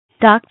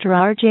Dr.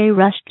 R.J.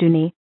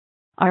 Rushdoony,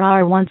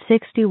 RR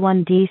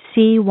 161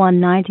 DC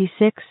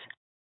 196,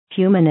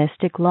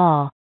 Humanistic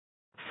Law.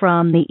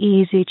 From the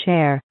Easy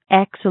Chair,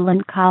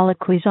 excellent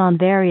colloquies on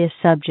various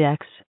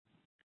subjects.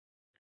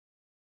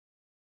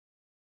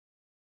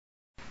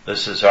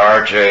 This is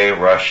R.J.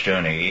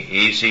 Rushdoony,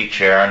 Easy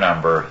Chair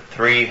number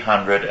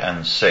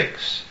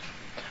 306,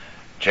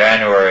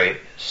 January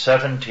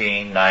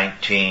 17,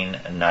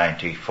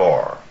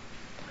 1994.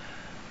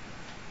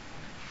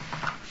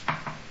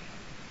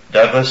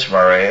 Douglas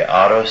Murray,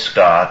 Otto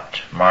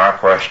Scott,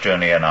 Mark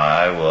Rushdoony, and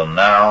I will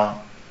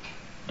now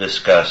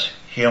discuss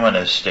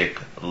humanistic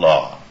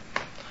law.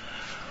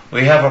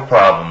 We have a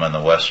problem in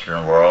the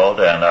Western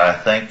world, and I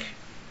think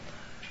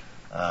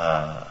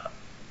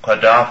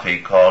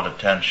Gaddafi called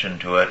attention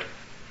to it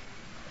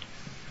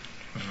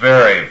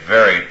very,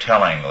 very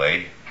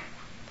tellingly,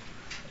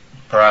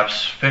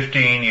 perhaps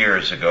 15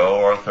 years ago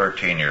or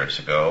 13 years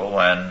ago,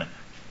 when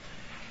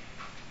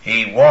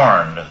he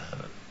warned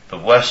the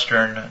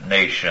Western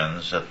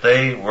nations that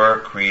they were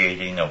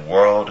creating a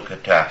world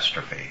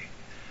catastrophe.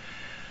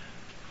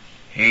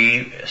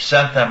 He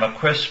sent them a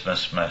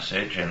Christmas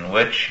message in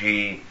which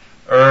he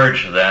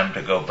urged them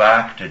to go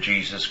back to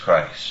Jesus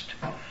Christ.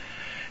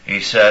 He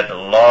said,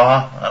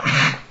 law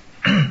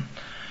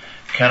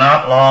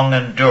cannot long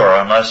endure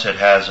unless it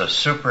has a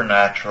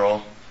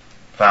supernatural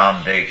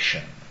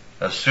foundation,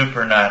 a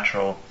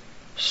supernatural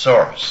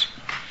source.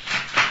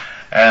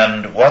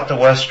 And what the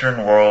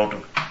Western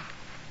world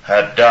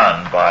had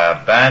done by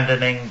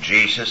abandoning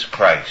Jesus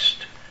Christ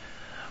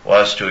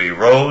was to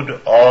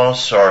erode all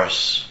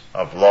source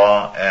of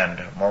law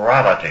and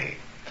morality.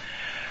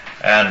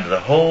 And the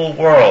whole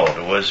world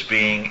was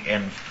being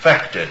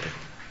infected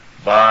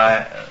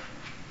by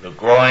the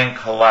growing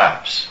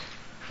collapse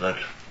that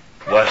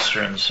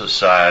Western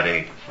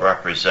society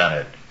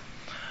represented.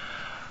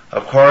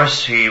 Of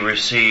course, he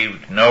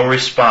received no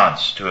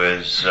response to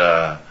his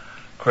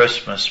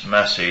Christmas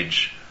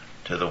message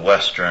to the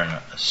Western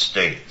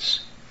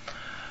states.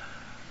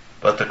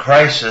 But the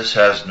crisis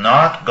has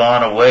not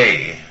gone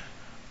away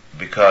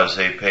because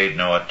they paid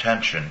no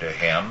attention to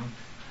him.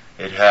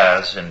 It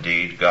has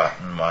indeed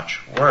gotten much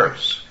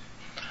worse.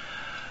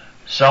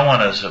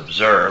 Someone has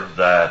observed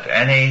that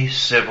any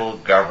civil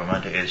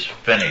government is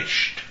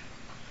finished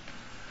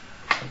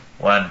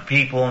when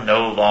people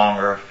no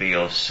longer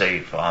feel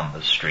safe on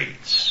the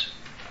streets.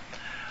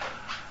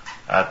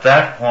 At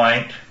that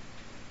point,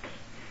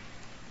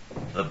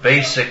 the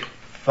basic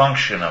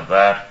function of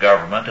that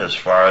government, as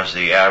far as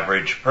the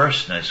average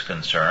person is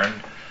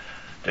concerned,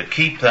 to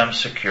keep them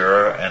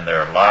secure in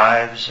their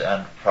lives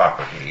and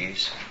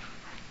properties,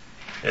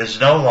 is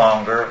no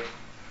longer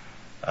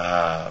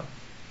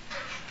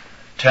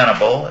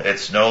tenable.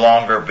 It's no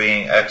longer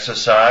being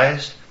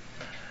exercised,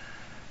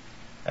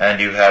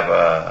 and you have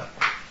a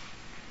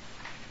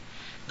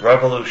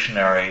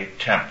revolutionary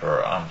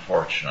temper,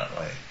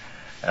 unfortunately,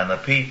 and the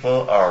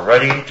people are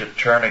ready to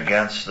turn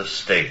against the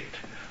state.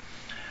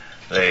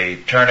 They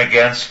turn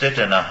against it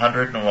in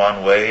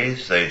 101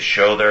 ways. They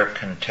show their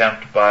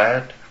contempt by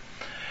it.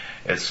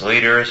 Its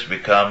leaders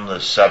become the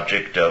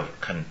subject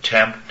of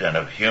contempt and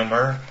of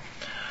humor.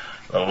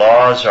 The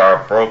laws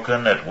are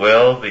broken at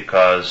will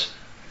because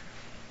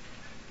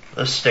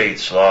the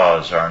state's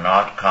laws are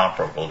not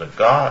comparable to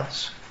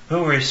God's.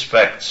 Who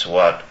respects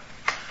what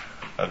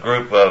a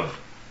group of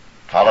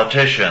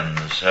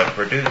politicians have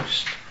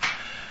produced?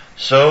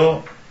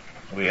 So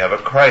we have a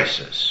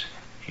crisis.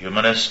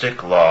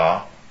 Humanistic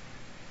law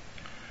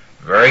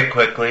very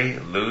quickly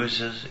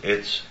loses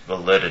its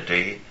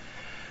validity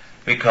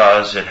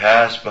because it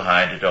has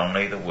behind it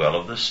only the will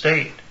of the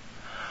state.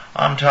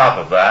 On top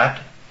of that,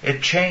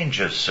 it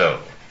changes so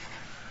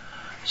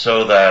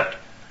that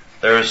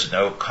there is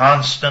no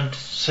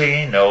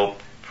constancy, no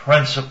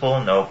principle,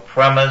 no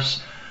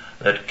premise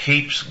that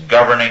keeps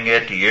governing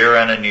it year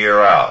in and year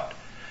out.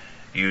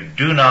 You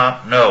do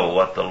not know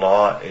what the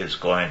law is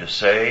going to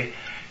say.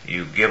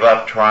 You give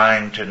up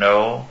trying to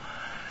know,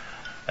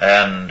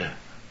 and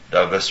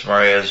Douglas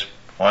Murray has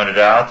pointed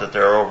out that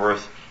there are over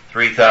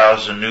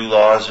 3,000 new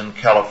laws in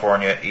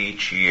California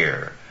each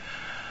year.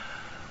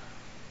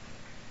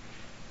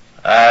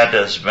 Add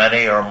as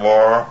many or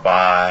more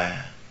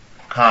by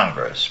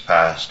Congress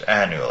passed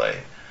annually.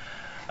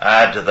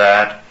 Add to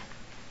that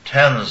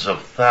tens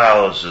of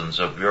thousands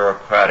of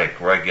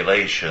bureaucratic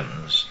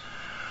regulations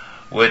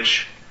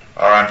which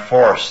are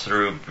enforced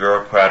through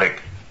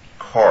bureaucratic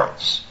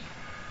courts.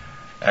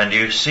 And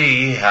you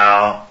see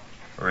how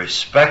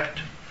respect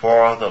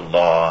for the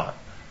law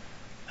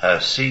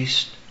has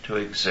ceased to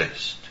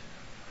exist.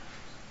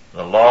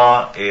 The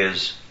law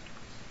is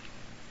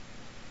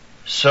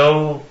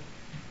so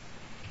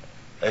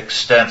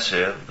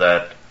extensive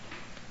that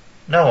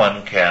no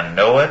one can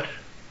know it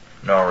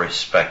nor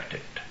respect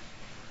it.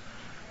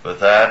 With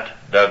that,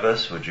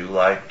 Douglas, would you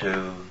like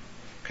to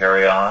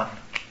carry on?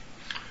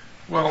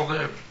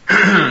 Well,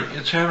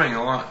 it's having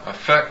a lot of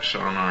effects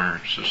on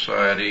our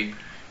society.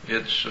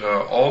 It's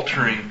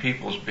altering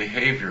people's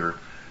behavior.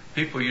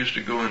 People used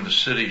to go into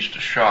cities to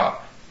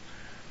shop.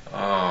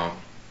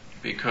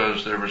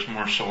 because there was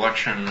more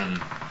selection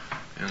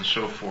and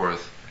so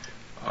forth.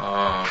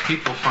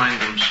 People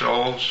find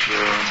themselves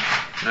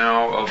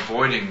now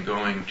avoiding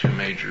going to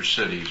major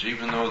cities,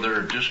 even though there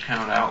are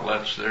discount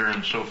outlets there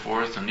and so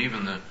forth, and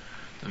even the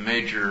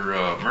major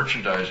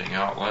merchandising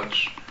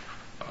outlets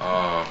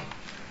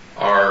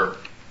are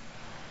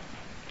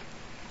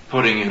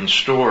putting in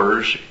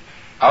stores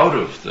out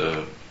of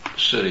the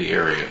city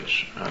areas.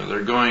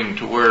 They're going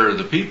to where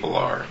the people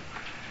are,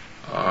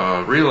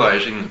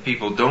 realizing that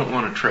people don't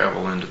want to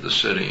travel into the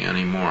city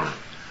anymore.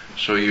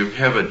 So you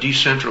have a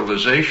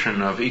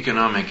decentralization of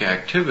economic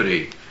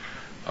activity.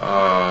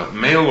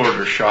 Mail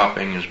order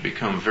shopping has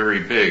become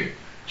very big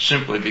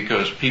simply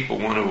because people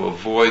want to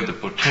avoid the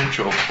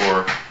potential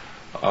for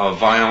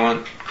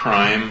violent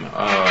crime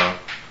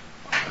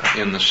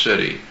in the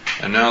city.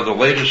 And now the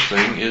latest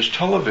thing is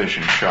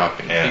television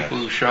shopping. Yes. People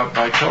who shop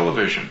by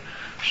television.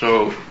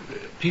 So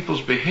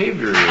people's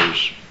behavior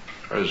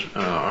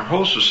our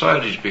whole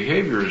society's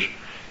behavior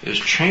is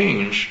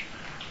changed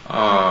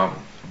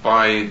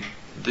by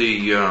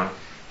the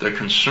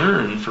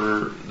concern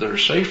for their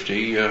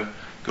safety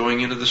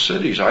going into the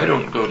cities. I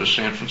don't go to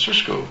San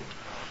Francisco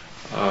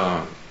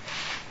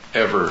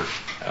ever.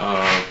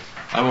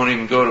 I won't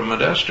even go to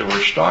Modesto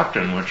or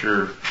Stockton, which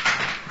are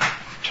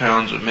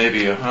towns of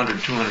maybe 100,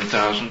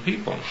 200,000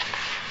 people,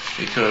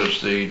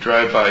 because the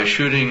drive-by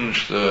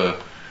shootings, the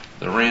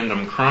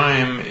random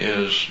crime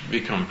is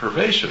become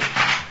pervasive.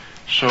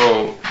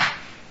 So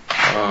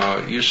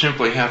you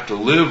simply have to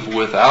live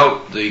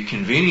without the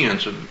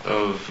convenience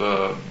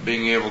of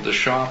being able to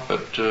shop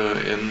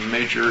in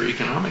major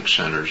economic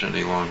centers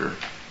any longer.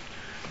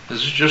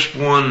 This is just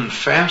one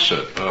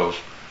facet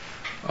of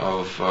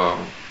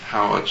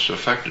how it's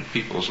affected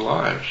people's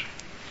lives.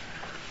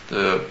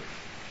 The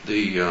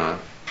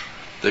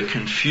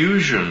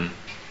confusion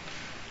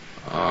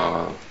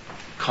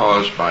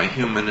caused by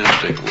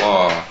humanistic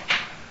law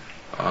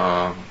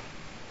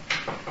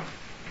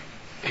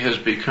has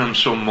become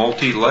so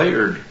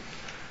multi-layered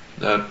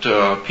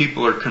that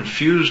people are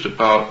confused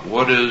about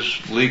what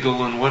is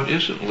legal and what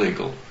isn't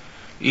legal.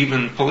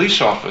 Even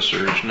police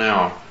officers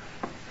now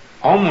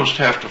almost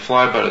have to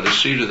fly by the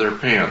seat of their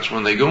pants.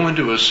 When they go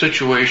into a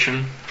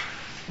situation,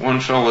 one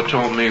fellow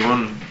told me,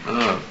 one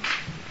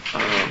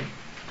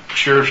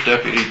sheriff's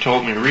deputy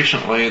told me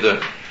recently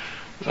that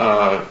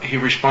he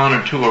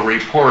responded to a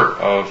report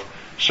of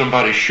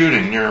somebody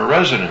shooting near a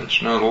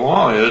residence. Now the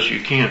law is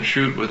you can't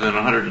shoot within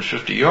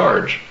 150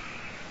 yards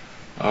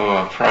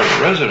of a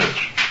private residence.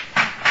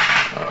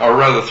 Or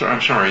rather,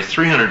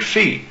 300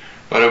 feet,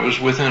 but it was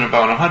within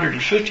about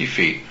 150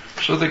 feet.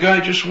 So the guy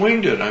just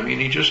winged it. I mean,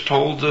 he just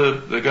told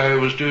the guy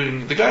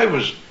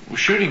was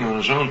shooting on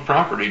his own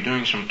property,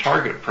 doing some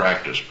target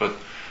practice, but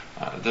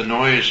the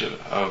noise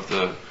of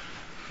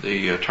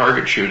the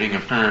target shooting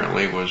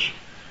apparently was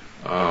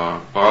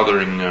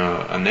bothering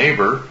a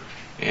neighbor,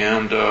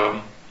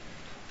 and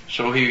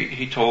so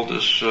he told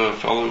this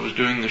fellow who was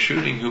doing the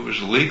shooting, who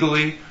was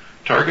legally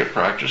target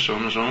practice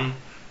on his own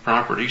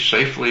property,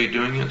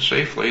 doing it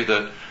safely,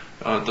 that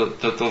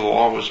the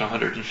law was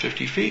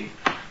 150 feet.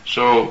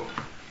 So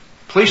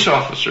police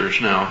officers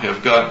now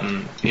have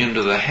gotten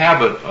into the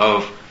habit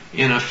of,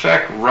 in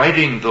effect,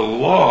 writing the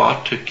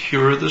law to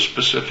cure the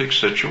specific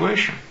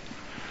situation.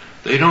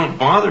 They don't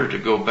bother to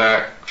go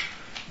back.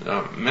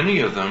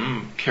 Many of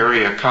them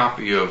carry a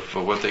copy of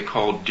what they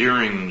call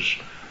Deering's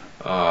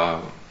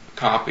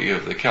copy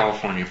of the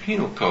California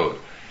Penal Code.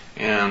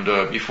 And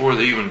before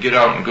they even get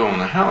out and go in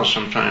the house,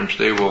 sometimes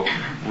they will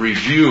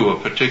review a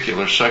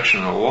particular section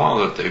of the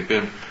law that they've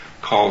been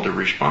called to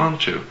respond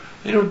to.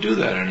 They don't do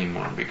that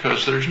anymore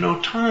because there's no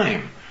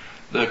time.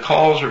 The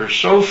calls are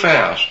so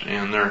fast,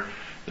 and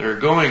they're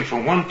going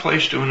from one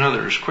place to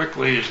another as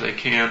quickly as they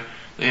can.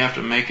 They have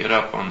to make it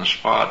up on the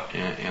spot,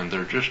 and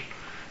they're just,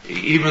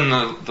 even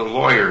the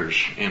lawyers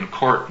in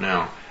court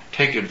now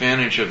take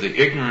advantage of the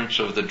ignorance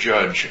of the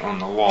judge on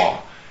the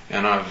law.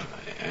 And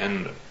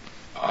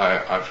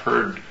I've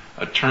heard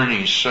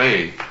attorneys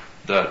say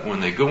that when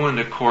they go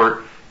into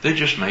court, they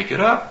just make it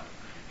up.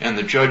 And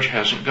the judge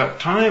hasn't got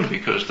time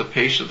because the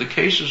pace of the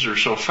cases are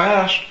so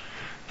fast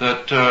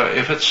that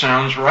if it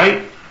sounds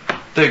right,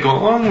 they go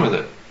along with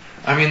it.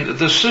 I mean,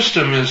 the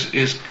system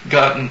is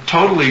gotten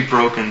totally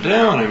broken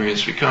down. I mean,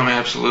 it's become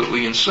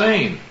absolutely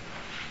insane.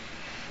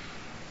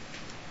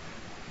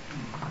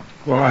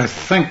 Well, I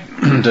think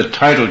the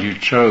title you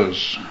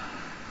chose...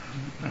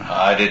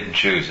 I didn't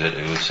choose it.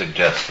 It was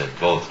suggested,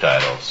 both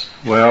titles.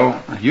 Well,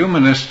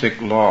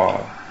 Humanistic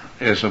Law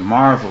is a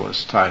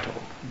marvelous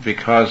title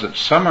because it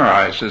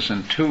summarizes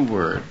in 2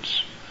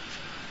 words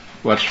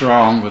what's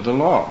wrong with the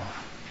law.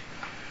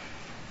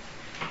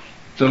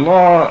 The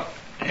law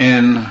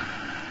in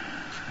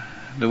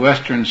the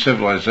Western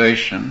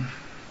civilization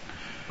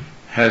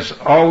has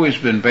always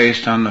been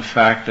based on the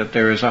fact that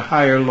there is a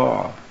higher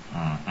law.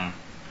 Mm-hmm.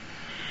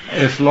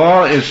 If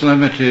law is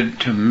limited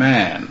to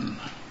man,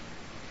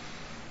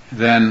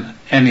 then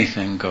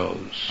anything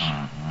goes.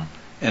 Mm-hmm.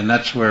 And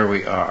that's where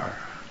we are.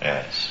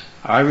 Yes.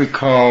 I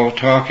recall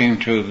talking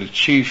to the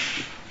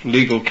chief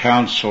legal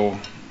counsel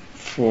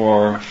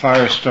for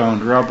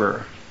Firestone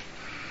Rubber,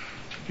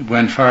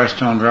 when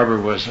Firestone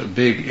Rubber was a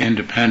big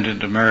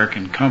independent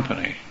American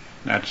company.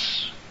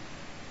 That's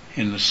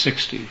in the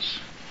 60s,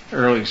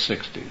 early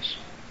 60s.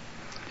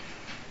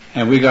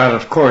 And we got,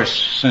 of course,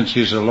 since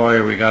he's a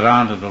lawyer, we got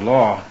onto the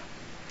law.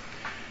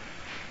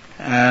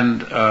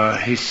 And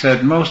he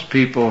said most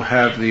people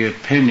have the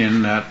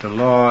opinion that the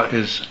law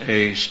is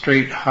a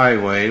straight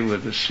highway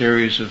with a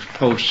series of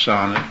posts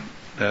on it,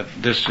 that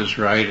this is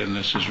right and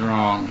this is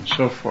wrong and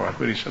so forth.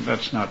 But he said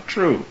that's not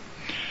true.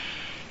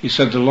 He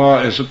said the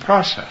law is a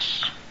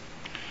process.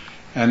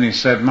 And he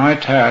said my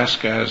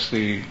task as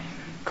the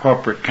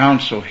corporate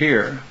counsel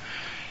here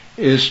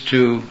is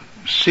to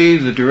see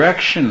the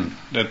direction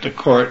that the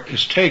court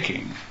is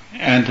taking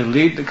and to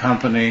lead the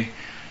company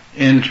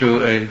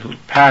into a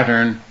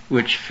pattern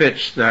which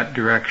fits that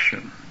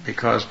direction,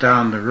 because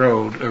down the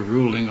road a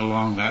ruling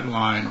along that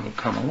line will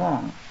come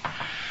along.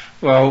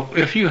 Well,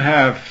 if you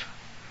have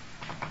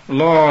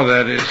law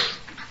that is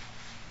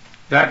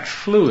that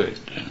fluid,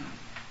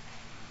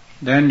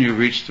 then you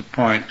reach the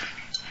point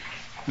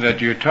that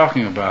you're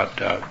talking about,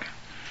 Doug,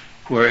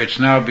 where it's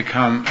now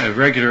become a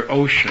regular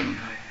ocean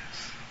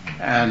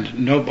and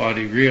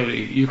nobody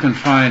really, you can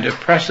find a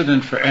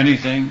precedent for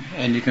anything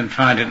and you can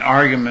find an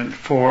argument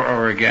for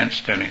or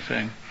against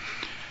anything.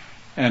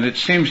 And it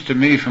seems to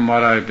me, from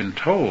what I've been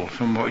told,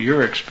 from what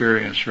your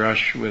experience,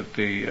 Rush, with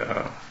the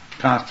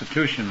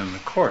Constitution and the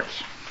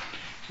courts,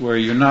 where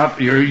you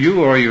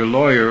or your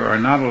lawyer are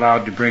not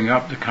allowed to bring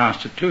up the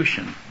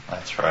Constitution.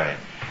 That's right.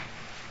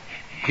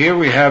 Here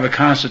we have a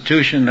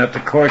Constitution that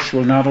the courts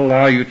will not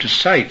allow you to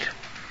cite,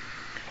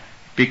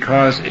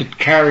 because it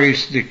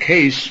carries the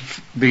case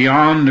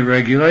beyond the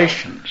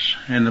regulations.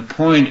 And the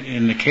point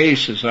in the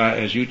case,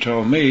 as you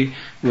told me,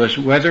 was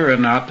whether or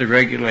not the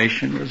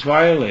regulation was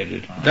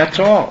violated. That's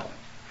all.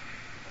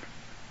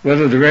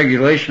 Whether the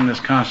regulation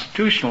is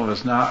constitutional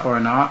or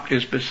not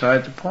is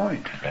beside the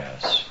point.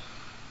 Yes.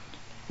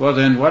 Well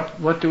then,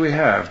 what do we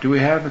have? Do we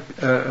have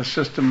a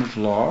system of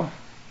law?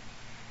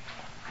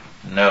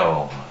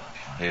 No,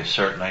 you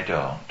certainly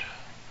don't.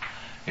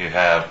 You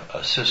have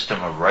a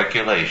system of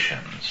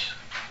regulations.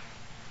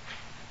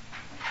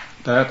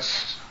 That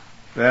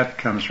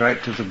comes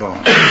right to the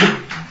bone.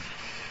 I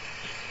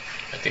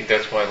think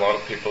that's why a lot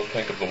of people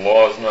think of the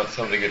law as not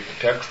something that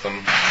protects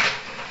them,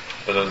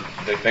 but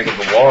they think of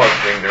the law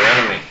as being their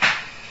enemy.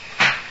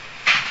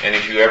 And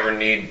if you ever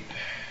need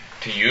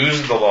to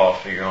use the law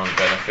for your own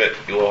benefit,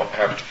 you'll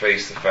have to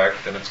face the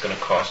fact that it's going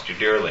to cost you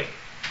dearly.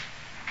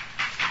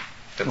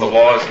 That the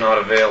law is not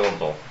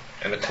available,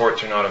 and the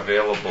courts are not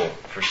available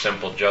for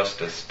simple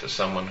justice to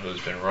someone who's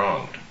been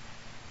wronged.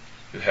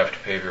 You have to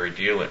pay very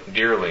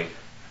dearly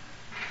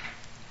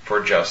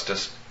for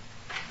justice,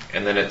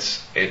 and then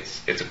it's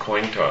a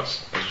coin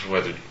toss as to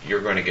whether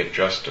you're going to get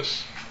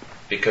justice,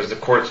 because the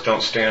courts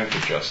don't stand for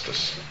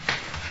justice;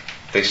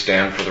 they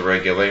stand for the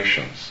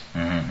regulations.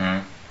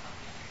 Mm-hmm.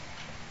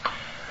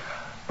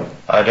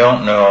 I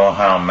don't know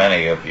how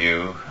many of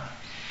you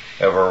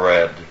ever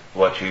read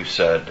what you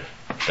said.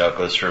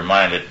 Douglas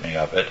reminded me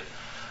of it.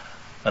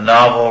 A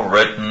novel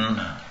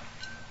written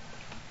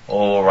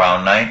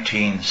around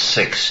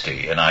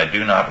 1960, and I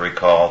do not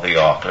recall the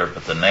author,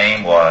 but the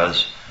name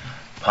was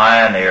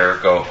Pioneer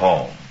Go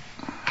Home.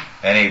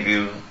 Any of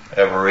you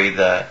ever read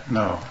that?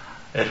 No.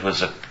 It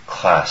was a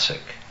classic.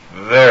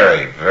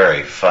 Very,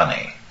 very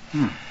funny.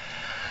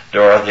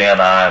 Dorothy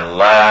and I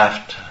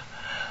laughed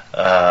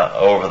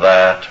over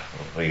that.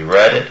 We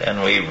read it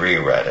and we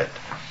reread it.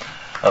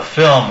 A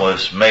film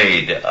was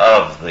made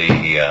of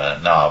the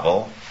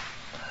novel,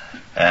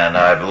 and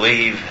I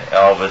believe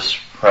Elvis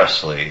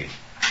Presley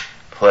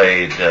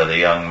played the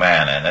young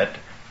man in it,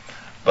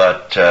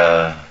 but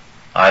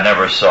I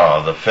never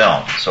saw the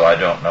film, so I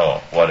don't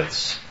know what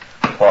its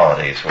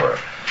qualities were.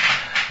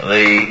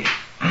 The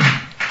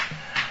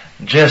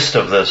gist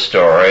of the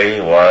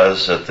story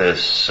was that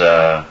this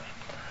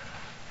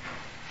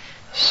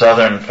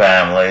Southern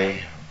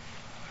family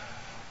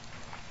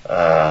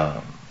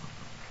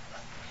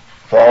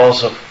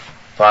falls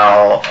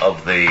afoul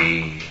of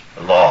the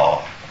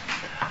law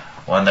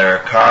when their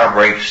car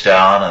breaks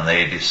down and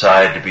they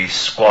decide to be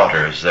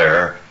squatters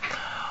there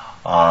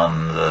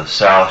on the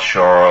south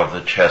shore of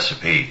the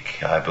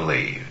Chesapeake, I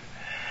believe.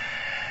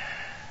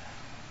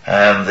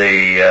 And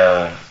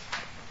the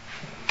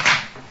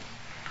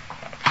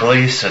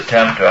police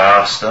attempt to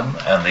oust them,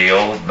 and the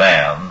old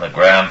man, the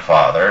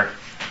grandfather,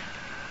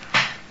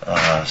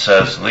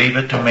 says, "Leave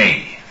it to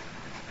me."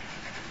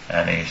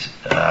 And he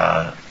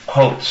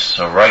quotes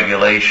a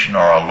regulation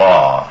or a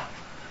law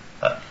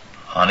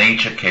on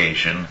each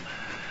occasion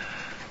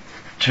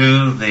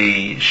to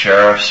the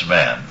sheriff's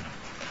men.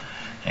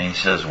 And he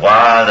says,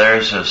 "Why,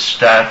 there's a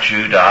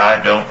statute,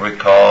 I don't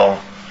recall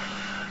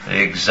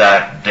the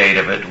exact date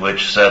of it,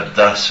 which said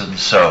thus and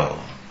so.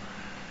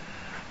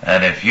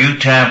 And if you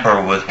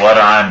tamper with what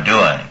I'm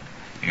doing,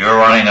 you're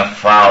running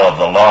afoul of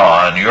the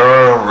law and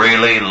you're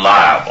really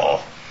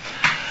liable."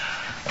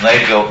 And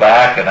they'd go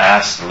back and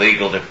ask the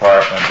legal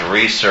department to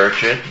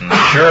research it, and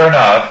sure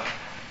enough,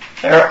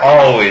 There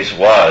always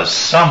was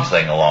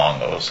something along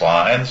those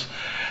lines.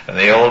 And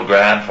the old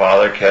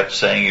grandfather kept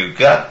saying, you've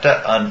got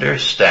to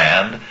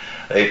understand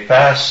they've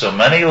passed so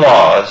many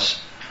laws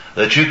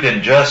that you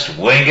can just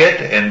wing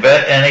it,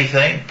 invent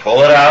anything,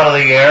 pull it out of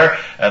the air,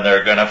 and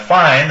they're going to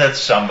find that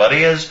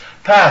somebody has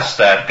passed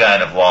that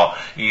kind of law,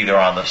 either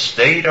on the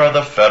state or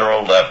the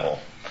federal level.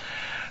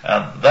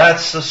 And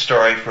that's the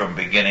story from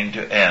beginning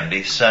to end,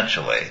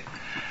 essentially.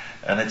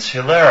 And it's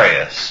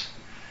hilarious,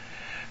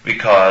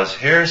 because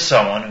here's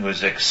someone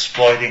who's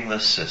exploiting the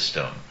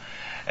system,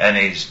 and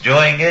he's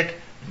doing it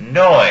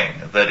knowing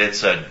that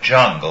it's a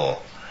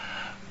jungle.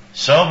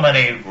 So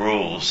many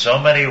rules, so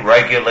many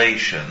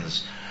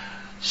regulations,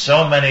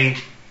 so many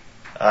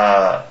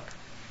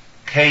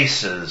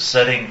cases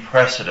setting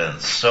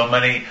precedents, so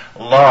many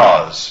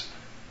laws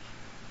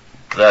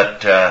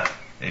that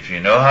if you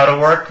know how to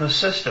work the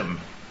system,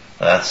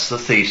 that's the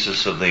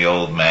thesis of the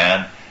old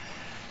man,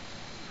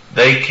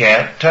 they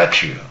can't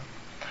touch you.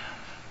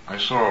 I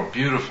saw a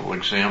beautiful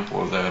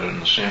example of that in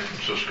the San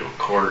Francisco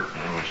court.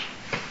 I was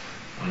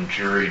on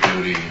jury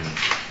duty, and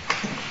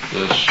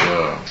this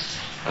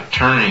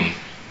attorney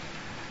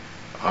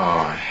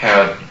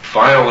had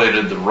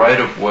violated the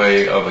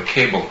right-of-way of a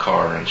cable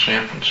car in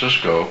San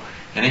Francisco,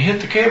 and he hit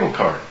the cable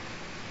car.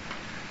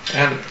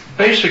 And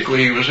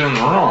basically he was in the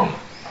wrong.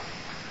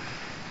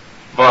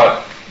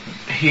 But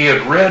he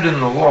had read in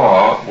the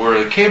law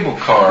where the cable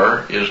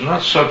car is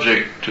not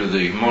subject to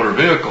the motor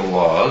vehicle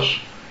laws,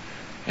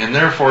 and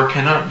therefore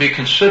cannot be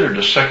considered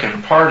a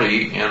second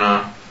party in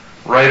a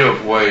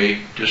right-of-way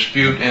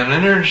dispute in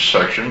an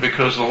intersection,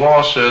 because the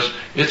law says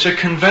it's a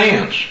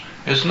conveyance,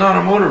 it's not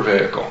a motor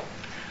vehicle.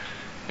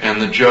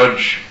 And the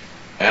judge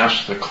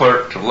asked the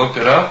clerk to look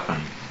it up,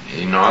 and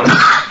he nodded,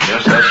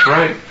 yes, that's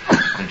right.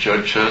 And the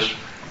judge says,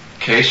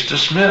 case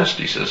dismissed.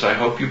 He says, I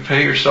hope you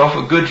pay yourself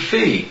a good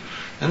fee.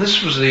 And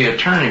this was the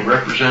attorney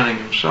representing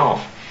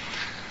himself.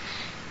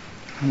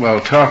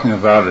 Well, talking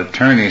about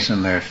attorneys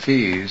and their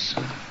fees,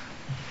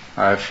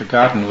 I've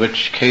forgotten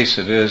which case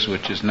it is,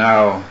 which is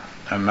now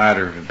a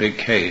matter of a big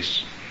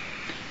case,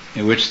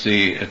 in which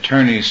the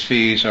attorney's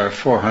fees are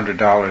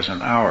 $400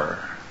 an hour.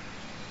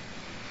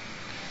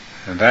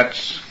 And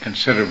that's a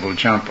considerable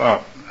jump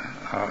up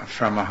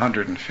from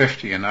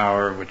 $150 an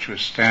hour, which was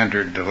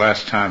standard the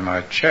last time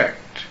I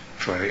checked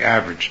for the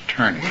average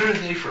attorney. What are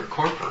they for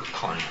corporate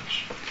clients?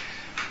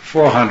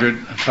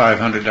 $400,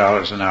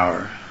 $500 an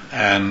hour.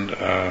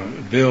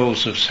 And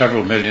bills of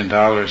several $1 million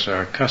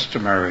are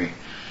customary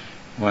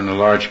when a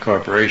large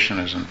corporation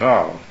is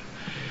involved,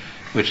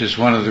 which is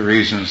one of the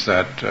reasons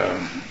that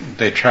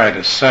they try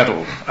to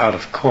settle out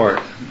of court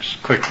as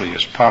quickly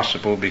as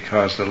possible,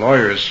 because the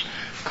lawyers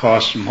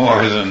cost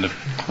more than the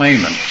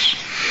claimants.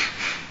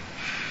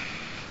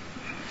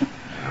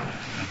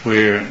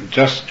 We're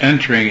just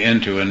entering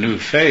into a new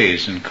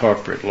phase in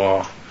corporate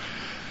law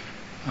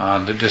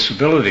on the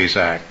Disabilities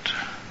Act.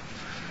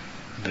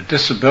 The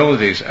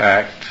Disabilities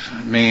Act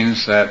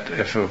means that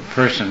if a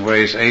person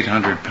weighs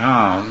 800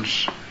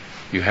 pounds,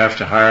 you have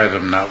to hire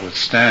them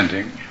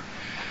notwithstanding.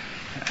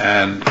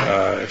 And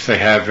if they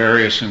have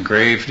various and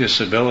grave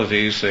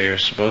disabilities, they are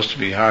supposed to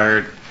be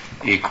hired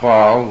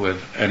equal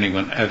with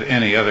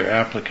any other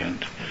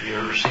applicant. Have you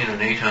ever seen an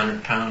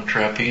 800-pound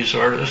trapeze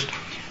artist?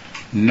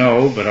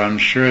 No, but I'm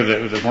sure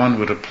that the one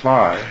would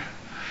apply.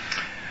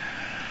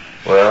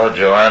 Well,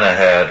 Joanna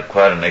had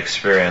quite an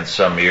experience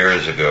some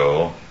years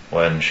ago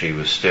when she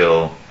was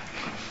still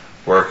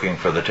working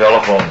for the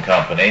telephone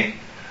company,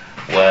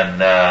 when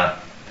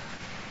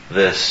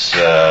this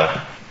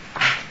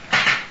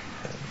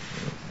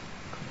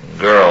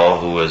girl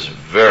who was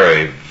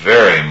very,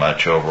 very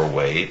much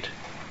overweight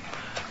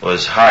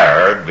was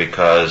hired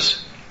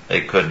because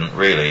they couldn't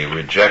really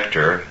reject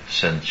her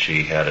since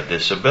she had a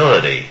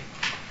disability.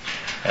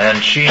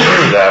 And she knew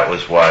that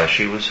was why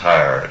she was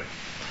hired.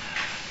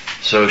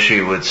 So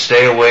she would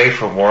stay away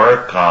from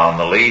work on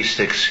the least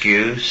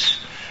excuse.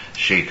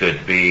 She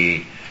could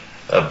be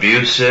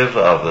abusive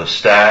of the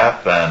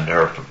staff and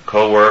her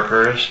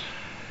co-workers.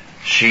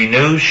 She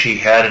knew she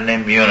had an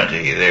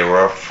immunity. They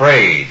were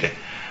afraid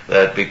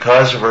that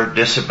because of her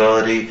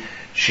disability,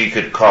 she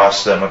could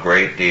cost them a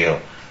great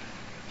deal.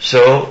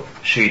 So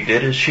she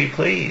did as she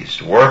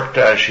pleased, worked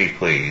as she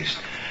pleased,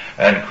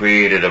 and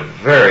created a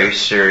very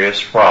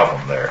serious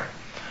problem there.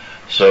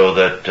 So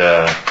that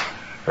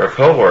her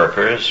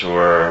co-workers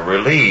were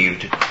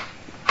relieved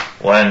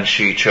when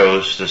she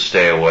chose to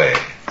stay away.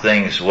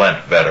 Things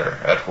went better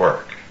at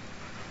work.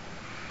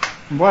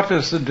 What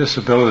does the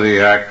Disability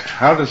Act,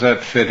 how does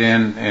that fit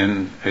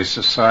in a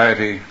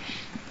society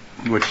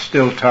which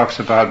still talks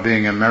about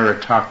being a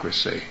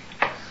meritocracy?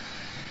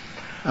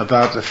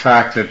 About the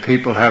fact that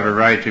people have a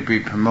right to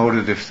be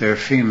promoted if they're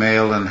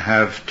female and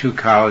have 2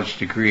 college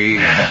degrees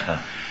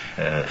yes.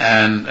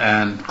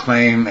 and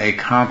claim a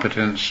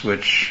competence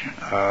which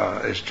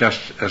is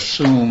just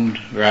assumed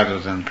rather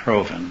than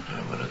proven.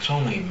 Yeah, but it's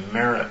only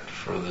merit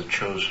for the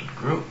chosen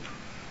group.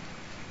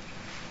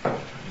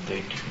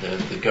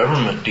 The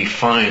government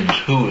defines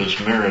who is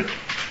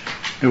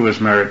who is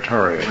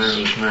meritorious.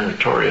 Who is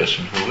meritorious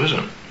and who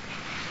isn't.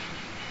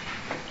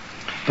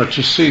 But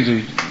you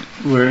see,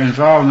 we're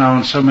involved now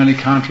in so many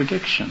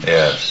contradictions.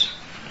 Yes.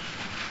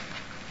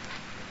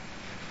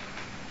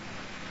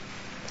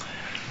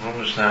 What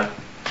was that?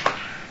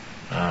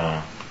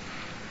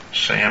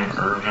 Sam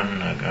Ervin,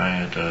 the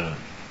guy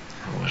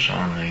who was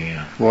on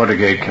the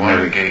Watergate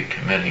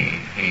Committee.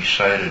 He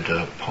cited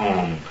a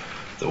poem,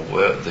 "The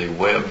Web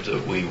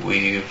That We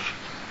Weave."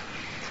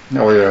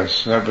 Oh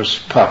yes, that was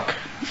Puck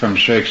from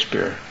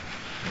Shakespeare.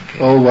 Okay.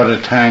 Oh, what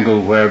a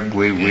tangled web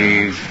we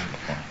weave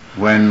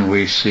when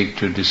we seek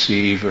to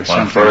deceive, or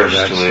something like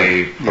that. When first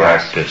we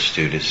practice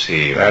to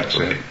deceive. That's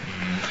it.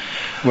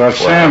 Well,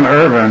 Sam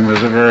Ervin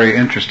was a very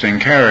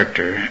interesting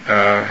character.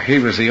 He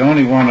was the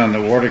only one on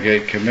the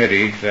Watergate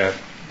Committee that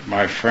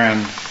my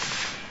friend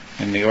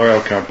in the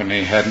oil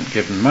company hadn't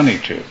given money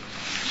to.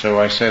 So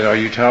I said, "Are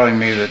you telling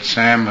me that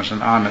Sam was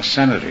an honest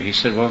senator?" He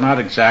said, "Well, not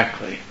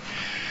exactly,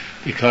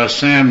 because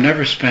Sam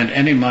never spent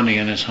any money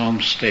in his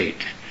home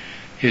state.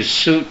 His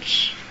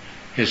suits,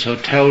 his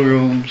hotel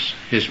rooms,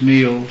 his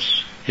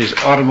meals, his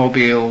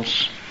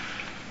automobiles,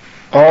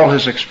 all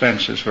his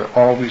expenses were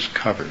always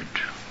covered."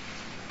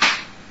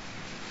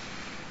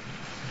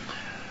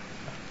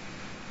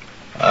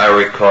 I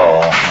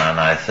recall, and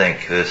I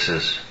think this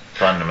is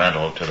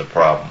fundamental to the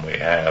problem we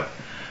have,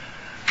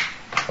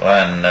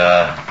 when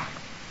I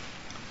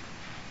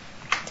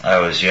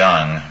was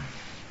young,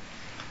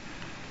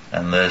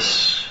 and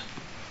this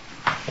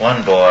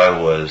one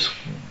boy was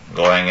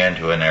going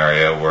into an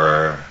area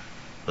where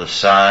the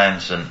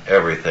signs and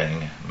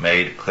everything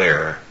made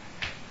clear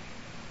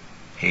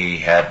he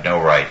had no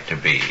right to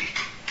be.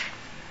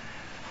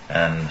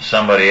 And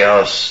somebody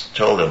else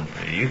told him,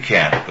 "You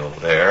can't go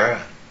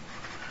there.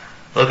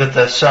 Look at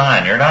the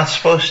sign. You're not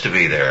supposed to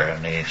be there."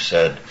 And he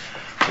said,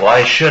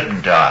 "Why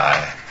shouldn't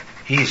I?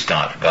 He's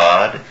not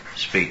God,"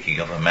 speaking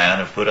of a man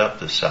who put up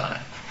the sign.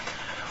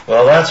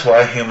 Well, that's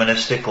why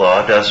humanistic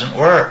law doesn't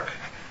work.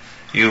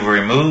 You've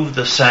removed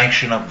the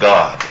sanction of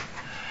God.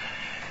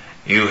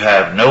 You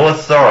have no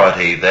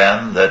authority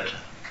then that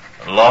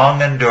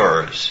long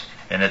endures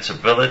in its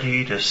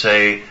ability to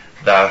say,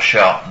 "Thou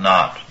shalt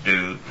not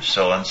do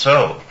so and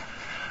so."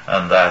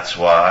 And that's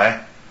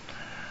why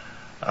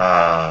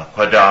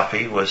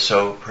Gaddafi was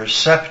so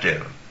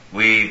perceptive.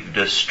 We've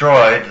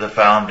destroyed the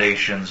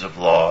foundations of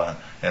law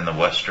in the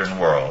Western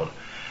world.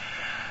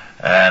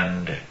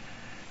 And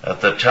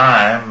at the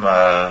time,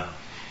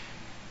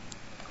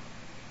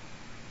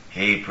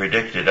 he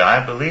predicted, I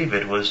believe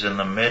it was in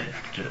the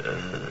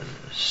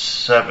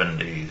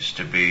mid-70s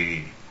to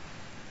be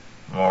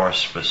more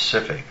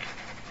specific,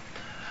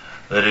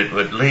 that it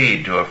would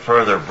lead to a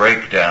further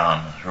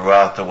breakdown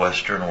throughout the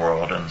Western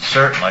world, and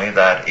certainly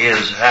that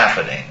is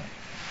happening.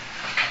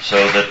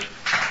 So that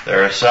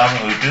there are some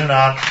who do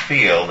not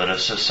feel that a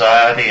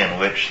society in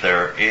which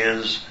there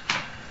is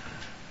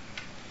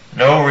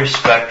no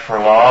respect for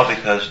law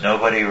because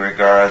nobody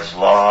regards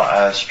law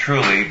as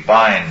truly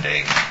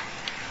binding,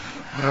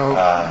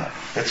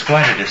 it's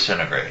going to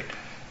disintegrate.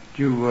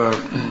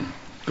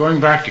 Going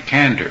back to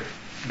Candor,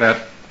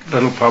 that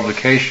little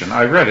publication,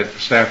 I read it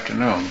this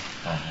afternoon,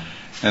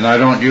 and I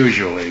don't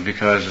usually,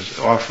 because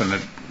often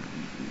it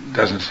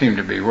doesn't seem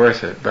to be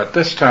worth it, but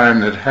this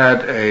time it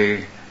had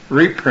a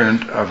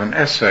reprint of an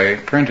essay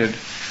printed,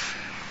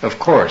 of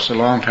course, a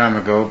long time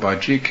ago by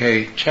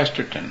G.K.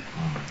 Chesterton.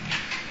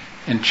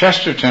 And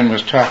Chesterton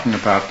was talking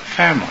about the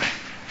family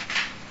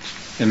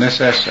in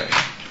this essay.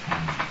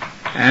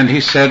 And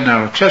he said,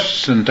 now,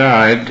 Chesterton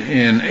died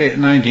in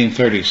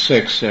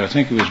 1936. I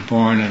think he was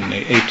born in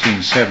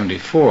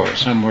 1874,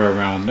 somewhere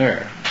around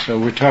there. So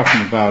we're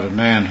talking about a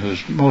man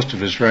whose most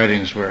of his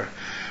writings were,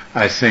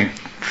 I think,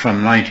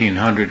 from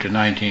 1900 to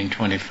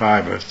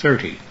 1925 or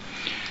 30.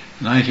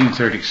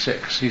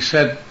 1936. He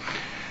said,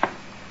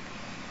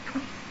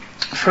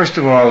 first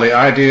of all, the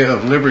idea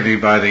of liberty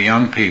by the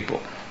young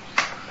people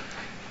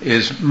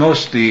is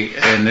mostly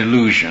an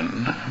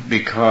illusion,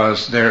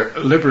 because their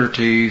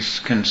liberties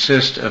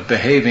consist of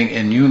behaving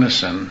in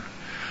unison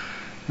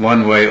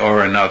one way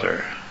or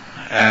another.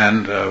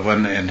 And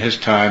when in his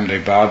time they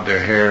bowed their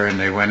hair and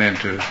they went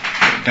into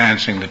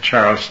dancing to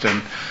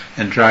Charleston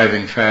and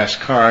driving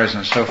fast cars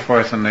and so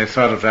forth, and they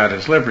thought of that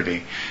as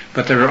liberty.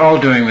 But they were all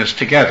doing this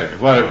together.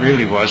 What it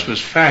really was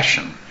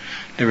fashion.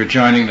 They were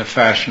joining the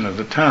fashion of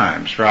the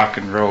times, rock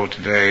and roll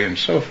today and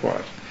so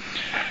forth.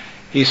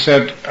 He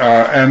said,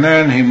 and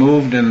then he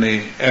moved in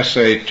the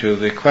essay to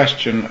the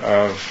question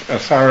of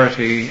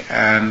authority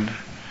and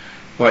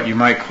what you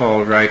might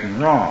call right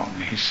and wrong.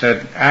 He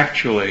said,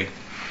 actually,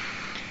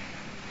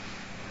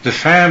 the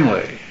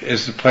family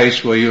is the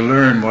place where you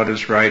learn what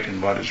is right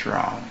and what is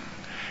wrong.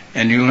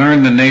 And you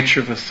learn the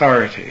nature of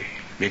authority,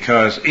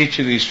 because each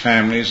of these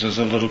families is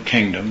a little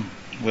kingdom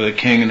with a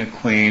king and a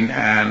queen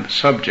and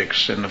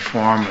subjects in the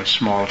form of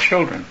small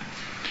children.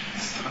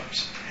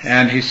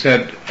 And he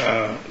said,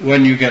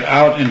 when you get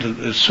out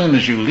as soon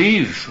as you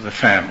leave the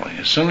family,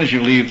 as soon as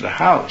you leave the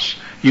house,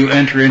 you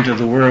enter into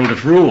the world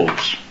of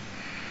rules.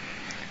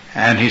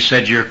 And he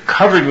said, you're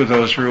covered with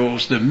those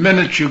rules the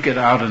minute you get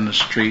out in the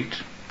street,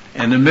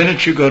 and the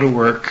minute you go to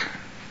work,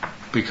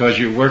 because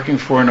you're working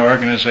for an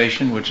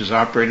organization which is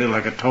operated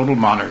like a total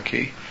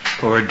monarchy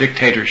or a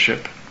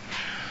dictatorship.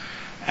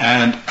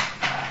 And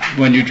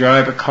when you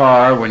drive a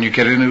car, when you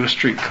get into a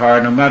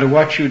streetcar, no matter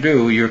what you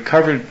do, you're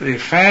covered. The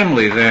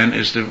family then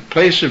is the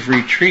place of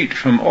retreat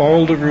from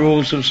all the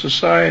rules of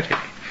society.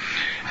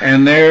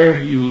 And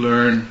there you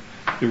learn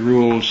the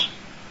rules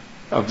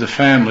of the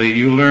family.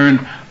 You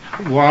learn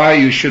why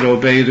you should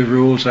obey the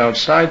rules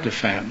outside the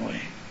family.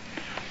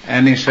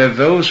 And he said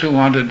those who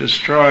want to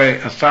destroy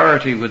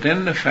authority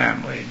within the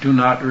family do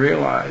not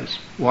realize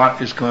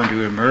what is going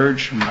to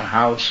emerge from the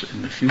house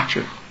in the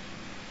future.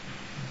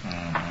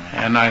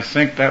 And I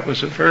think that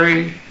was a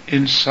very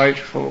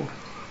insightful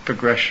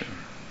progression.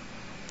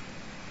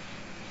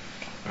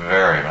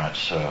 Very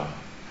much so.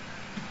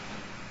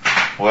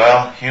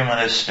 Well,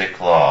 humanistic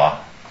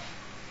law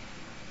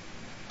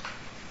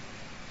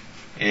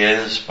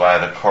is,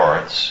 by the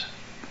courts,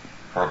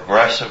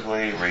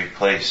 progressively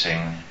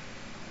replacing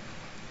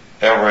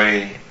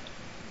every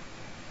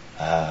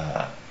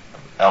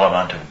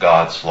element of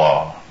God's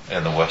law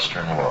in the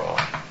Western world.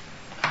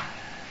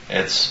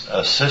 It's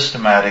a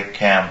systematic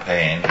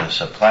campaign to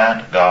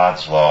supplant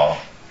God's law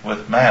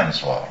with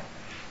man's law.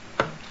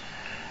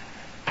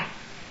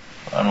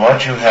 And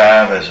what you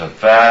have is a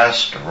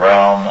vast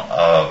realm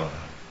of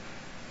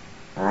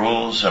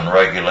rules and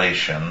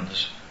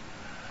regulations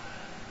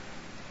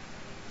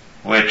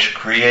which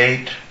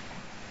create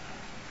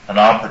an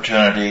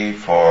opportunity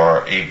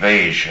for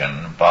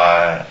evasion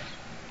by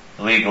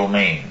legal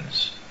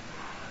means.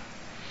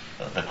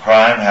 The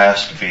crime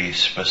has to be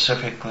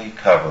specifically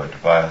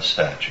covered by a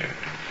statute.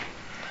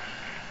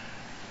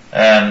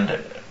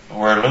 And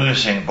we're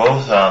losing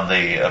both on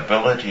the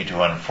ability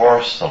to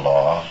enforce the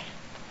law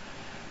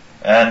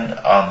and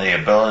on the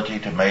ability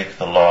to make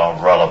the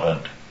law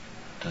relevant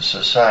to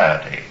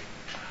society.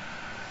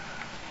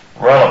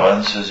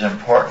 Relevance is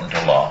important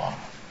to law,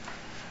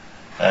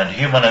 and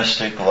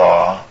humanistic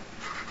law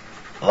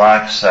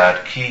lacks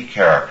that key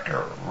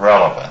character,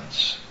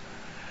 relevance.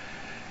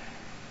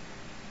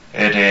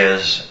 It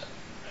is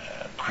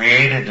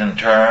created in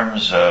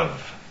terms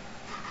of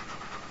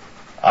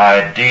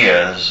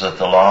ideas that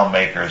the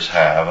lawmakers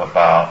have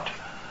about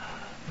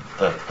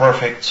the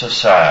perfect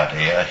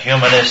society, a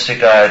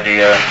humanistic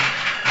idea,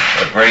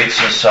 a great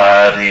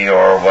society,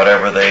 or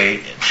whatever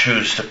they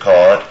choose to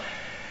call it,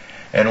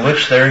 in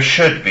which there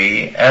should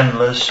be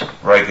endless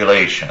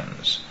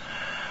regulations.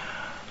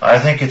 I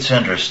think it's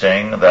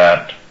interesting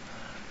that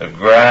the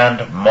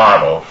grand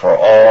model for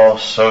all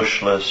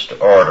socialist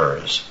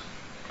orders,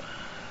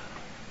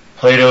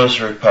 Plato's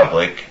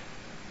Republic,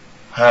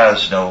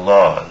 has no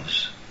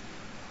laws.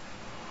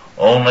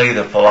 Only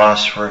the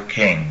philosopher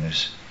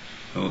kings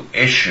who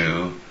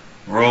issue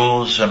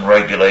rules and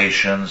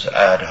regulations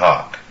ad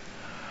hoc.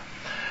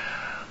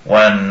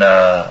 When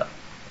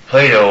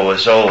Plato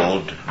was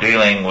old,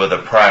 dealing with a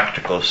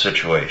practical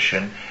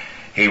situation,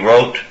 he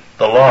wrote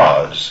the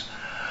laws.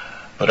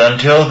 But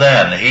until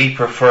then, he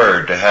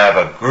preferred to have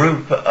a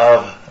group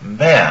of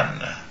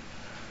men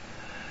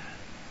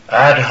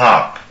ad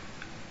hoc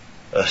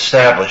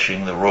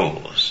establishing the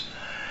rules.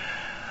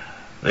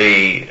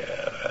 The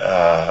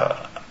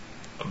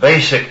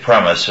basic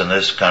premise in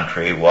this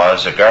country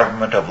was a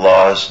government of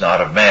laws, not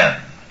of men.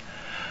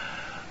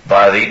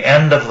 By the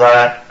end of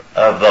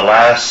the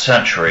last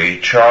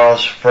century,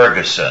 Charles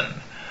Ferguson,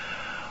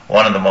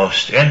 one of the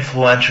most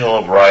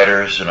influential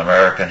writers in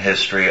American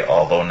history,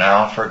 although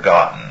now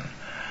forgotten,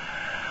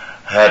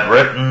 had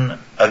written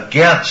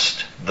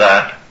against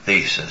that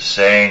thesis,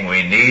 saying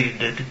we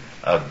needed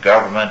a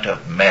government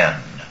of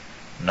men,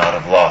 not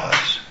of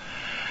laws,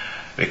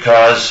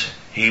 because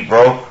he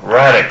broke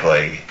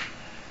radically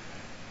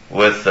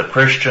with the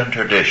Christian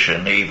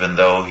tradition, even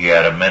though he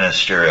had a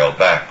ministerial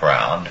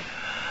background,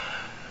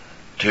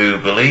 to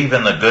believe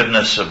in the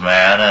goodness of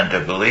man and to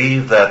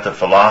believe that the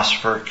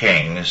philosopher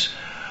kings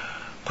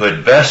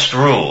could best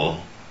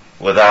rule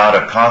without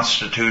a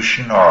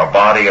constitution or a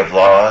body of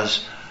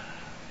laws,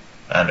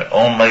 and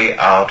only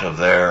out of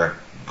their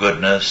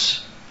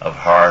goodness of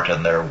heart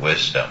and their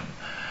wisdom.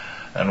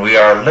 And we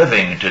are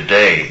living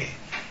today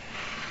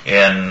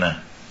in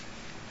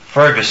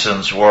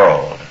Ferguson's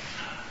world.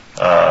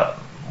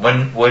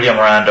 When William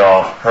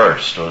Randolph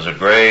Hearst was a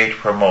great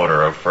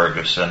promoter of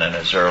Ferguson in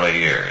his early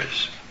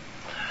years.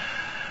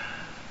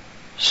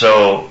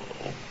 So,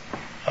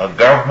 a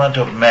government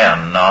of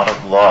men, not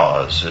of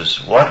laws,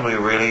 is what we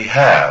really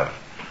have,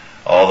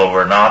 although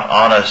we're not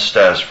honest,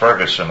 as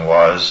Ferguson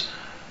was,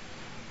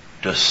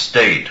 to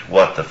state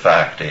what the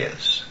fact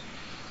is.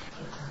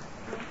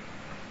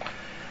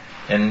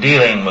 In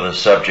dealing with the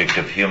subject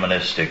of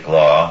humanistic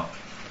law,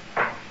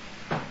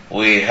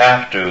 we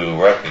have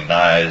to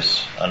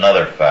recognize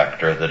another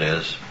factor that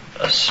is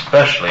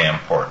especially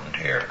important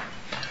here.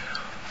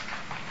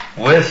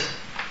 With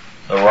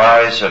the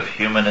rise of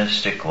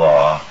humanistic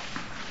law,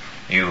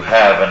 you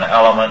have an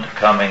element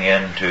coming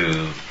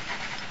into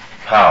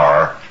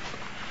power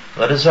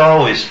that has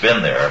always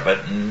been there,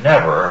 but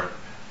never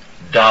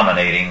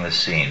dominating the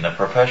scene: the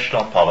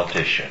professional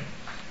politician,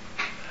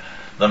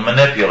 the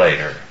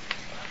manipulator,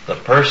 the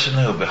person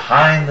who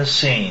behind the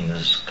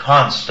scenes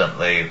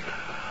constantly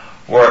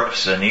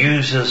works and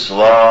uses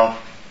law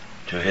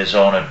to his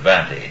own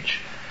advantage.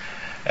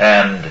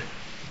 And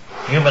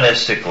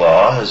humanistic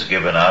law has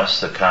given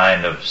us the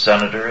kind of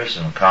senators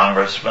and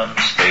congressmen,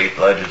 state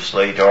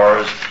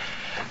legislators,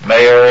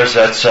 mayors,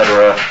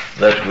 etc.,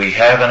 that we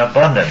have in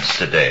abundance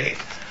today.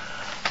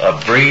 A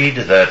breed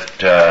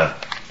that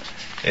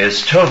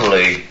is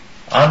totally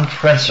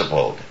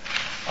unprincipled,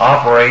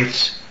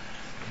 operates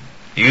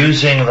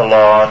using the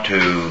law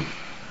to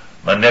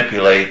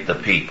manipulate the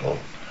people.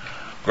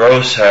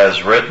 Gross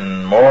has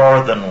written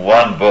more than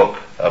one book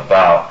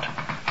about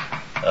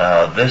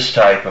this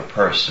type of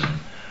person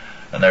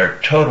and their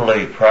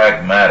totally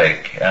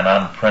pragmatic and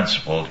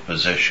unprincipled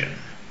position.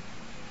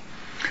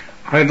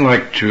 I'd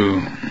like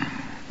to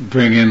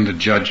bring in the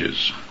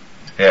judges.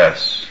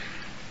 Yes.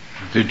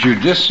 The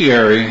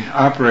judiciary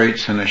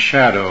operates in a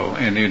shadow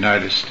in the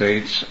United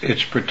States.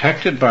 It's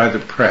protected by the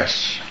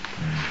press.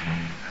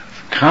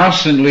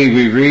 Constantly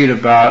we read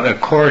about a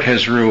court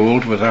has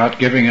ruled without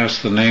giving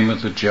us the name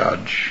of the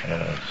judge,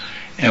 Yes.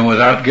 and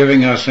without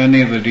giving us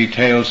any of the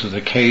details of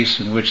the case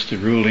in which the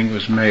ruling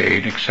was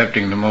made,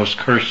 excepting the most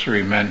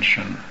cursory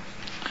mention.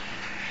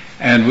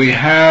 And we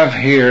have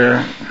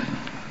here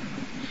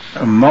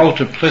a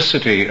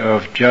multiplicity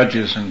of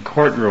judges and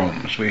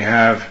courtrooms. We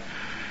have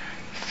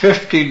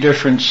 50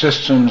 different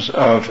systems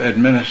of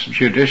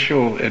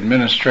judicial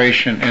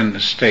administration in the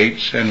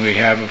states, and we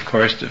have, of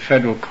course, the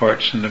federal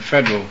courts and the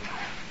federal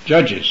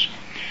judges.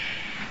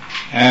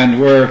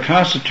 And where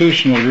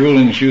constitutional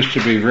rulings used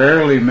to be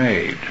rarely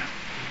made,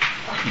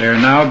 they're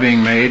now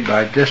being made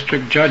by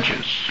district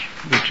judges,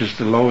 which is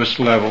the lowest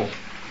level,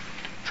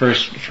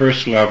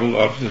 first level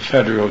of the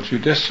federal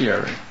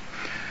judiciary.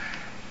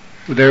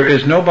 There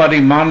is nobody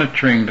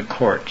monitoring the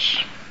courts.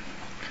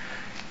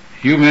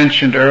 You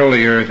mentioned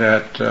earlier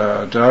that,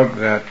 Doug,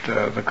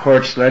 that the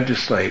courts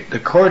legislate. The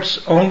courts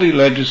only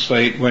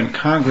legislate when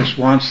Congress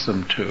wants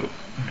them to.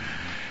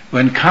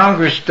 When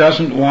Congress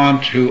doesn't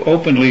want to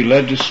openly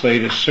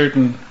legislate a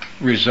certain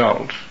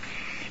result,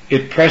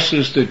 it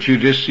presses the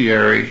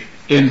judiciary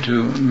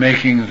into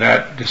making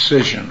that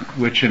decision,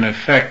 which in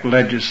effect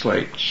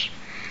legislates.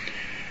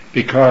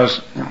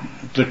 Because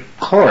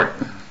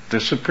the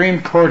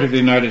Supreme Court of the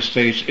United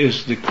States,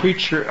 is the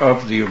creature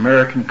of the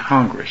American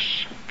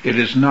Congress. It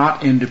is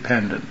not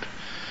independent.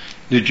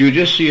 The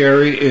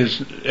judiciary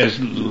is as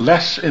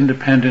less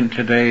independent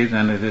today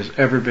than it has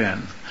ever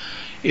been.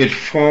 It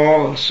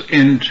falls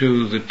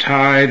into the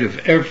tide of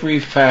every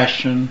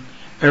fashion,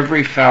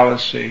 every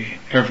fallacy,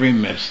 every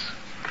myth.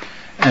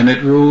 And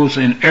it rules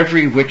in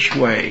every which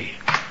way.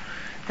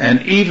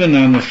 And even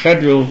on the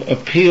federal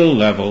appeal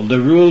level, the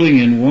ruling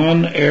in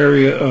one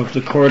area of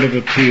the Court of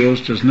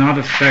Appeals does not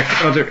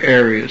affect other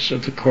areas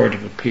of the Court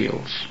of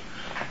Appeals.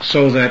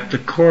 So that the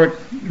court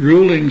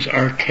rulings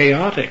are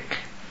chaotic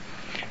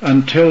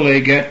until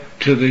they get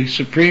to the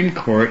Supreme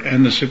Court,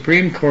 and the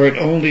Supreme Court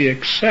only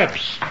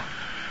accepts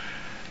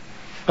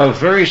a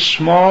very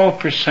small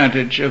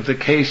percentage of the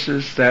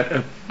cases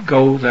that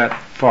go that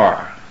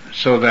far,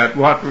 so that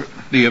what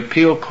the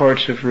appeal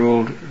courts have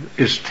ruled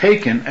is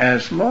taken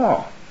as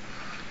law.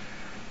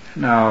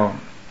 Now,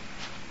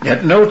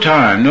 at no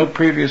time, no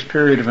previous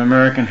period of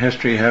American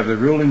history have the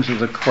rulings of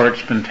the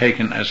courts been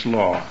taken as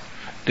law.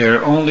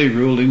 They're only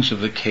rulings of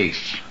the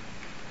case.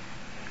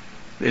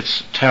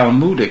 It's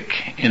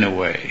Talmudic in a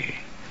way.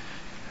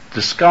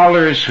 The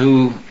scholars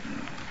who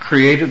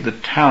created the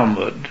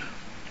Talmud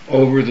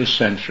over the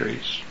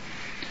centuries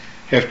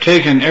have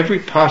taken every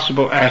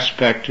possible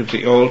aspect of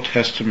the Old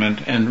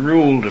Testament and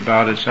ruled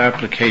about its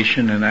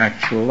application in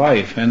actual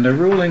life. And the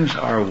rulings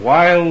are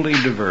wildly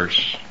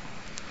diverse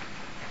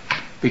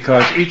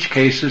because each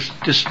case is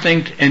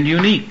distinct and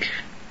unique.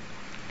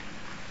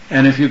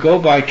 And if you go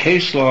by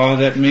case law,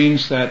 that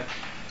means that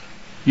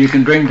you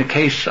can bring the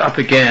case up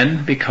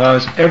again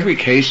because every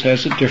case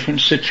has a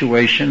different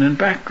situation and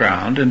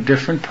background and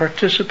different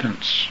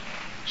participants,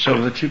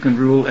 so that you can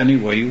rule any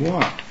way you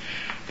want.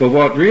 But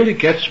what really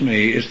gets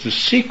me is the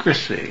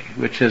secrecy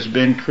which has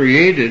been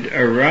created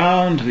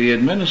around the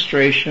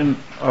administration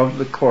of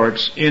the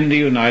courts in the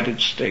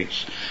United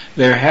States.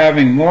 They're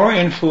having more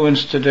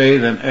influence today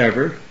than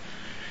ever,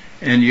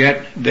 and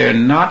yet they're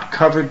not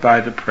covered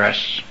by the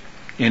press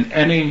in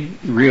any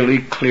really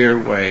clear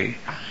way.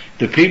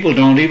 The people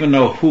don't even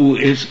know who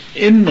is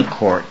in the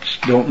courts,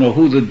 don't know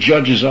who the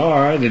judges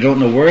are, they don't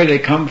know where they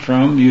come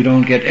from, you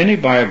don't get any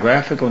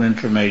biographical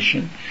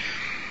information.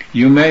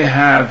 You may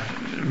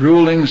have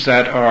rulings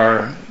that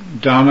are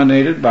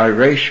dominated by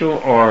racial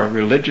or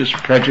religious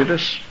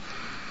prejudice,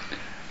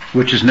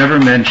 which is never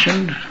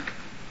mentioned,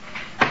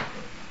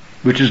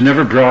 which is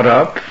never brought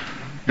up.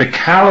 The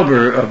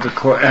caliber of the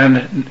court,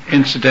 and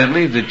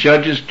incidentally, the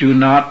judges do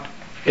not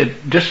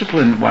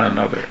discipline one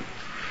another.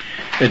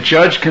 A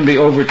judge can be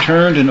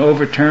overturned and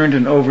overturned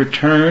and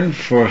overturned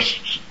for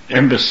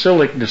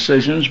imbecilic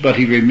decisions, but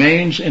he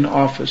remains in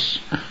office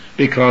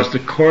because the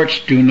courts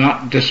do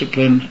not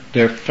discipline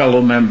their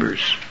fellow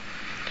members.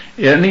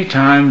 Any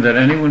time that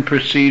anyone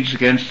proceeds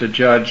against a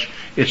judge,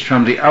 It's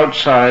from the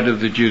outside of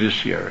the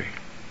judiciary,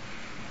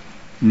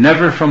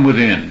 never from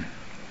within.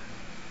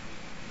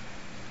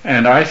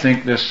 And I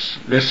think this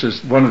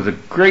is one of the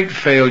great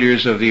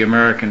failures of the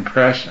American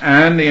press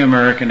and the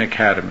American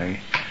Academy.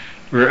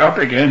 We're up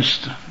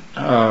against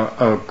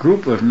a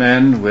group of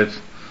men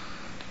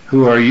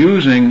who are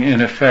using, in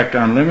effect,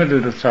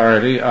 unlimited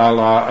authority, a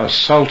la a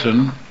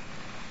sultan,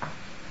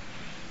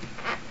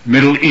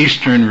 Middle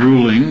Eastern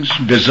rulings,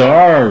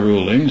 bizarre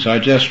rulings. I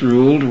just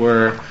ruled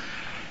where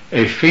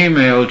a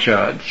female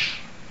judge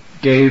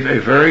gave a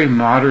very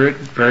moderate,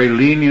 very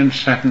lenient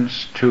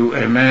sentence to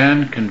a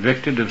man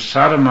convicted of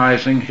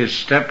sodomizing his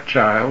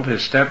stepchild,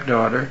 his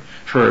stepdaughter,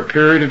 for a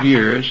period of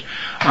years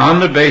on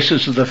the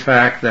basis of the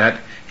fact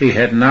that he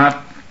had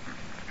not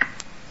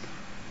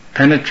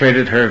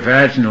penetrated her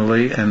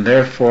vaginally and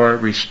therefore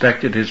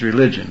respected his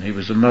religion. He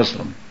was a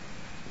Muslim.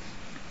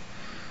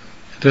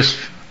 This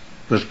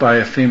was by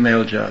a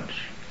female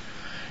judge.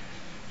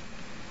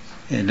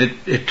 And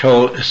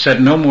it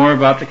said no more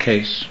about the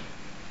case.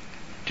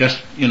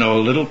 Just, a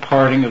little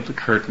parting of the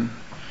curtain.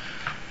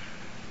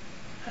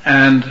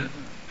 And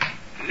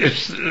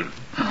it's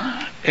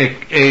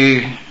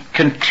a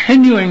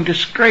continuing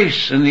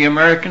disgrace in the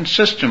American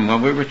system.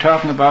 When we were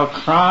talking about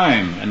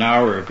crime an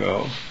hour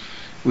ago,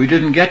 we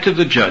didn't get to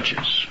the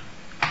judges.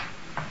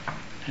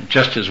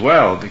 Just as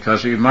well,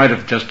 because we might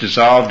have just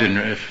dissolved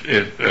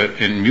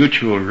in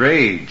mutual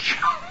rage.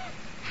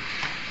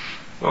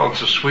 Well,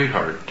 it's a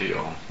sweetheart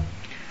deal.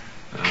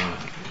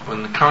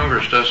 When the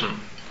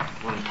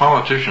when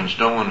politicians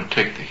don't want to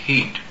take the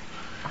heat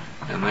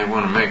and they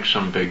want to make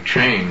some big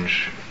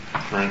change,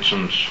 for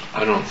instance,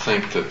 I don't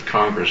think that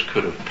Congress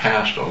could have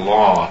passed a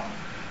law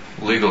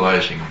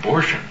legalizing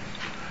abortion.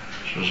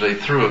 So they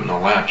threw it in the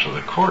laps of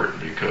the court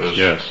because,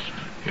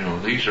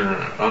 these are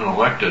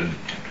unelected.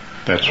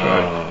 That's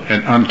right.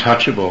 And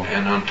untouchable.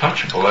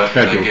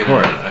 After they get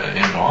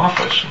into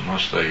office,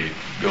 unless they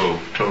go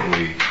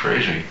totally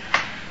crazy.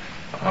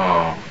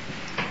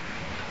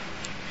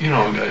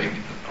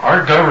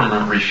 Our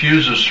government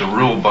refuses to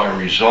rule by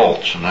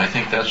results, and I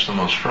think that's the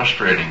most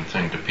frustrating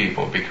thing to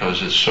people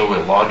because it's so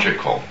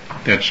illogical.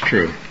 That's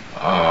true.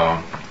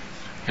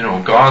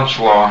 God's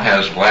law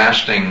has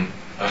lasting,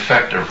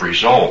 effective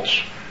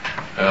results.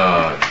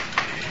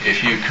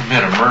 If you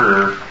commit a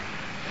murder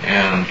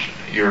and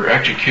you're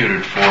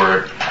executed for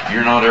it,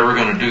 you're not ever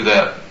going to do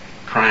that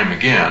crime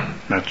again.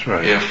 That's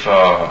right. If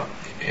a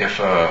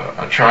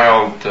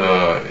child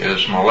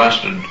is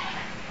molested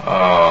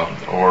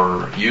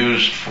or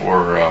used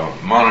for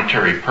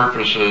monetary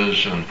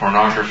purposes and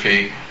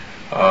pornography,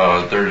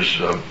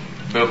 there's a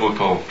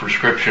biblical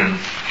prescription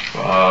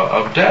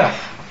of death.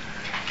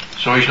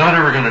 So he's not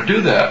ever going to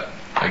do that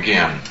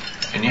again.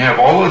 And you have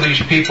all of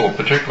these people,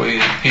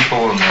 particularly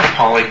people in the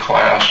poly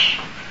class,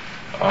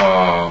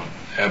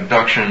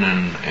 abduction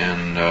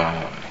and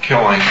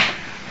killing,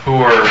 who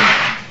are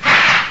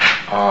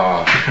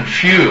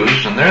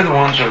confused, and they're the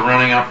ones that are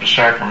running up to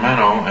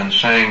Sacramento and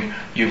saying,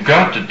 you've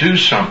got to do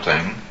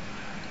something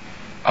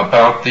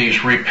about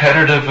these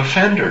repetitive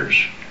offenders.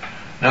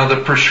 Now,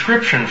 the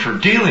prescription for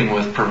dealing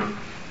with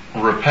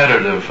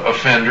repetitive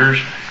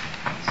offenders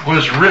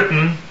was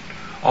written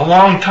a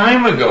long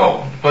time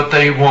ago, but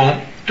they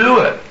won't do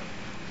it.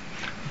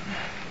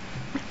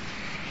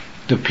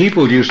 The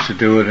people used to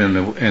do it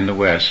in the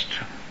West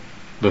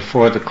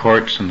before the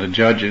courts and the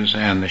judges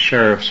and the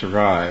sheriffs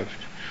arrived.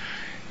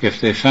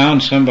 If they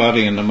found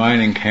somebody in the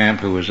mining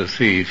camp who was a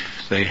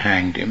thief, they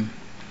hanged him.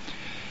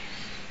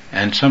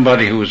 And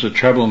somebody who was a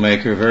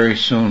troublemaker very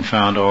soon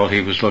found all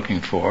he was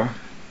looking for.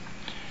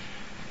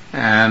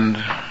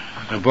 And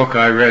the book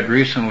I read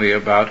recently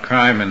about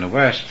crime in the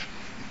West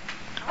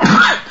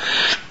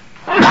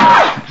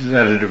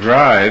that it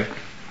arrived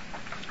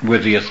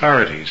with the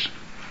authorities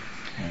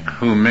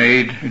who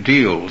made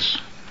deals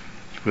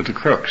with the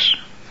crooks.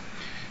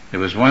 There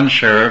was one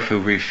sheriff who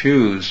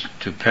refused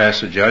to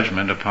pass a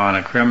judgment upon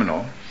a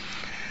criminal.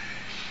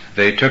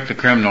 They took the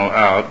criminal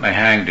out, they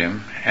hanged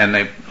him, and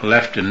they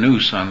left a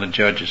noose on the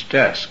judge's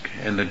desk.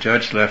 And the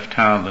judge left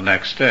town the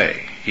next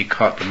day. He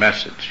caught the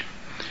message.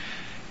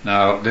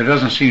 Now, there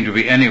doesn't seem to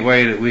be any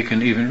way that we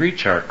can even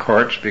reach our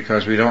courts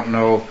because we don't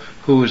know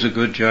who is a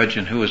good judge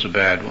and who is a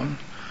bad one.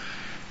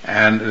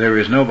 And there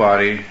is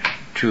nobody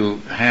to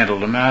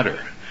handle the matter.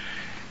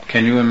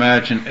 Can you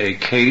imagine a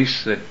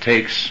case that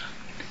takes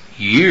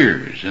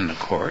years in the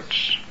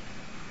courts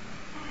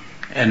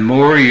and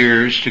more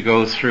years to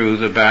go through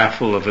the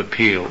baffle of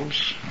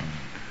appeals?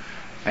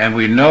 And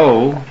we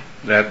know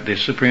that the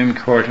Supreme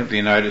Court of the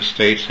United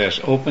States has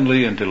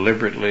openly and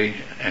deliberately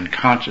and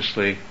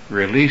consciously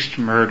released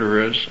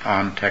murderers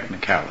on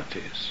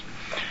technicalities.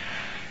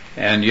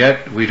 And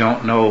yet we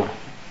don't know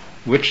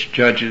which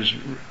judges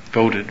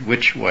voted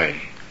which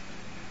way.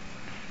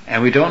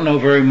 And we don't know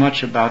very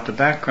much about the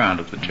background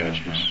of the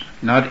judges,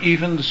 not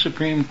even the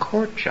Supreme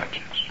Court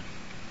judges.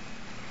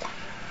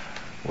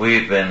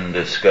 We've been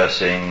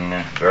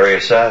discussing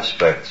various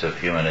aspects of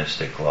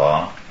humanistic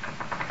law,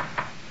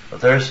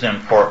 but there's an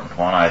important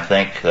one I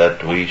think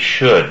that we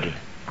should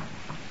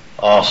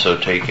also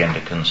take into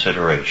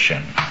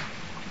consideration.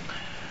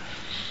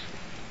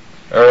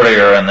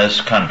 Earlier in this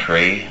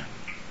country,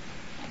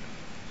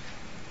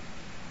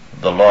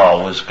 the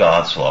law was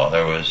God's law.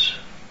 There was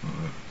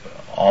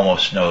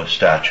almost no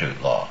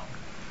statute law.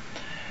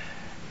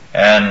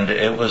 And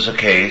it was a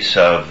case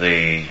of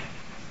the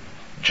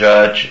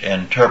judge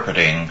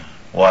interpreting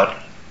what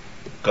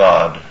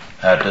God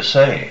had to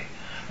say.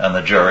 And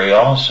the jury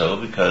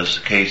also, because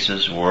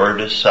cases were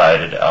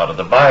decided out of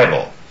the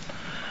Bible.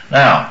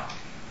 Now,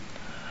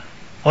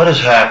 what has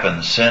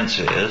happened since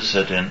is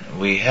that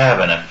we have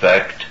in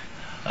effect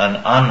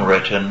an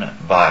unwritten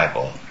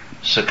Bible,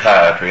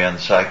 psychiatry and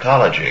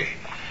psychology,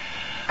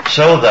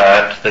 so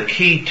that the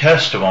key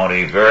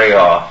testimony very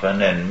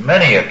often, in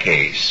many a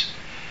case,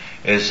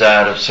 is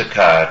that of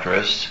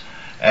psychiatrists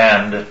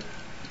and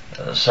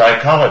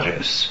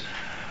psychologists.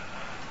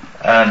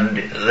 And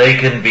they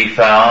can be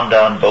found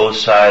on both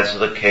sides of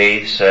the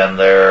case, and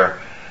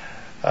their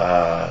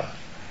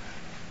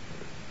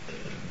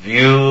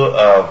view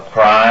of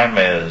crime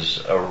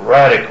is a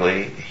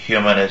radically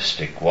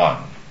humanistic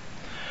one.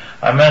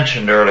 I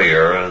mentioned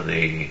earlier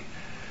the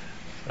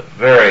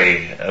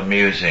very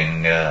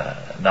amusing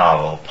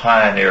novel,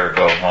 Pioneer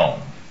Go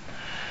Home.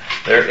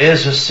 There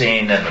is a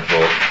scene in the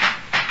book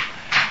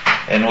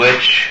in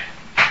which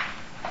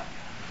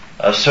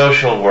a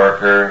social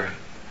worker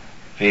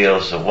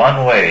feels the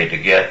one way to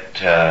get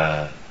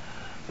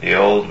the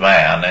old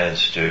man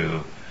is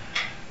to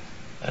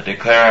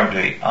declare him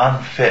to be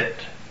unfit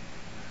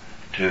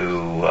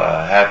to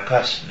have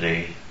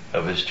custody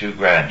of his 2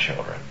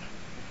 grandchildren.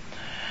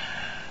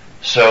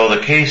 So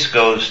the case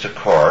goes to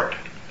court,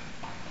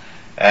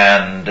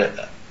 and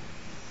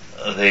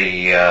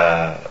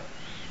the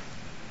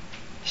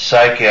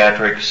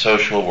psychiatric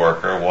social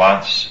worker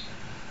wants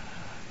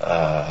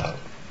to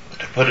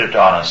put it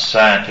on a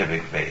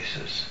scientific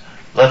basis.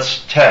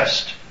 Let's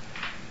test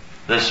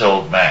this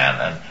old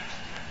man,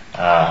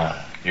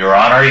 and Your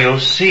Honor, you'll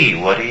see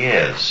what he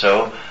is.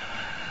 So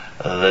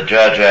the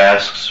judge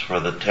asks for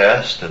the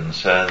test and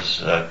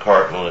says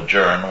court will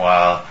adjourn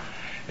while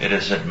it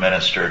is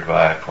administered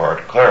by a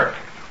court clerk.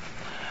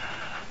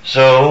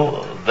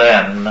 So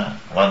then,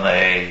 when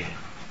they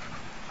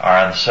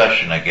are in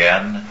session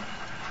again,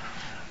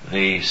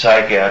 the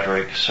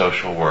psychiatric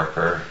social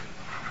worker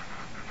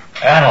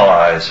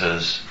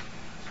analyzes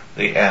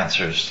the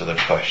answers to the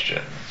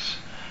questions.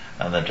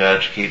 And the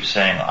judge keeps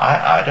saying,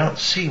 I don't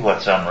see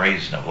what's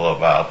unreasonable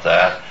about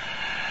that.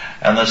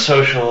 And the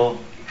social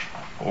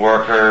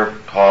worker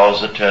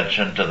calls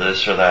attention to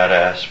this or that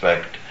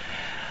aspect,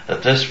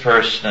 that this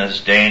person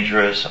is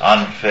dangerous,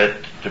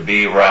 unfit to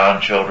be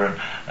around children,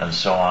 and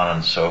so on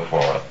and so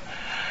forth.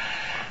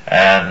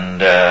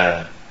 And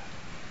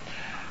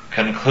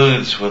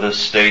concludes with a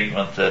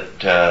statement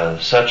that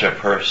such a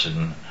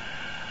person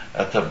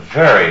at the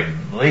very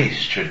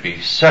least should be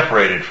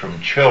separated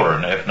from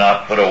children, if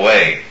not put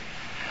away.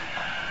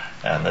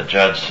 And the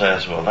judge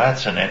says, well,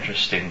 that's an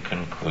interesting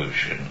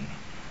conclusion,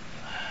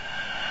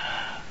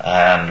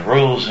 and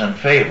rules in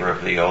favor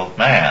of the old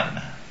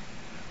man,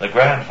 the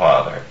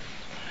grandfather.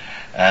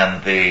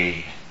 And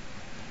the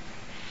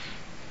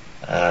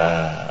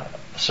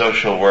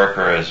social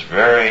worker is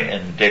very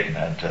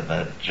indignant, and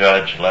the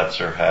judge lets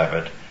her have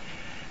it.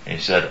 He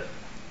said,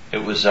 it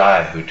was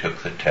I who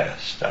took the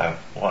test. I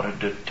wanted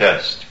to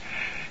test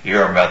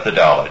your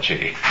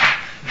methodology.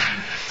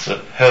 It's a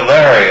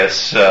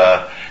hilarious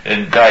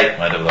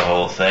indictment of the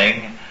whole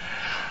thing.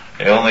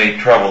 The only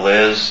trouble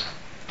is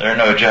there are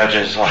no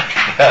judges like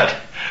that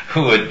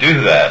who would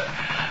do that.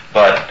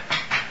 But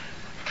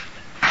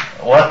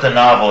what the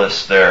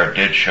novelist there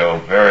did show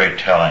very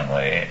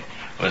tellingly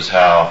was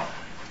how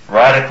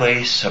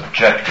radically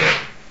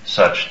subjective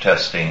such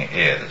testing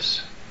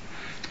is.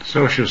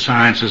 Social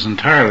science is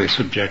entirely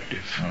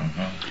subjective.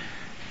 Mm-hmm.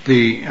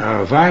 The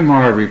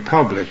Weimar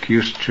Republic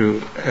used to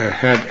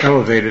had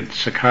elevated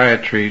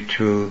psychiatry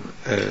to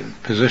a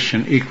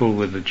position equal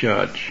with the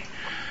judge,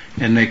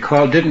 and they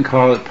didn't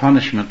call it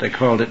punishment, they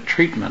called it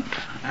treatment,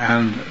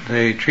 and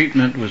the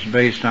treatment was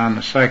based on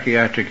the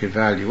psychiatric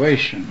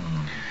evaluation.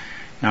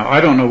 Now,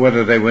 I don't know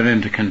whether they went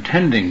into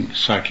contending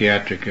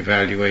psychiatric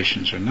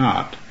evaluations or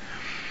not,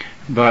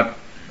 but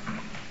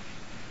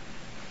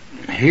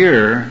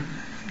here,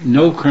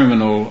 no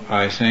criminal,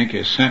 I think,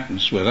 is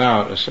sentenced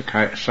without a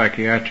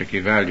psychiatric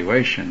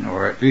evaluation,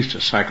 or at least a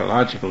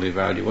psychological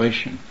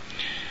evaluation.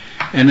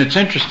 And it's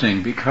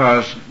interesting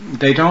because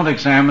they don't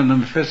examine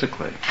them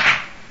physically.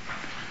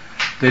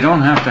 They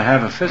don't have to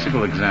have a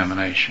physical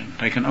examination.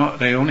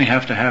 They only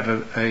have to have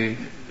a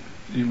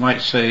you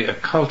might say, a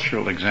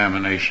cultural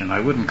examination. I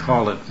wouldn't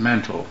call it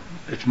mental.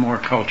 It's more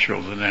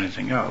cultural than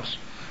anything else.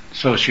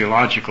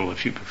 Sociological,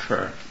 if you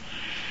prefer.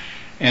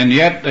 And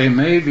yet they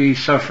may be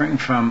suffering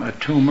from a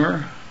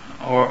tumor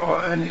or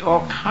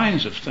all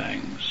kinds of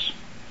things.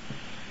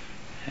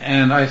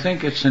 And I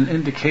think it's an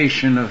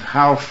indication of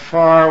how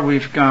far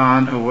we've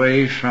gone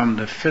away from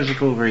the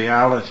physical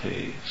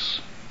realities,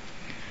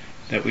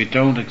 that we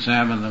don't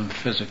examine them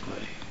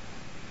physically.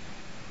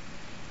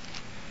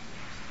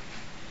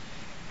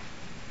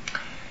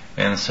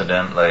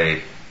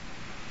 Incidentally,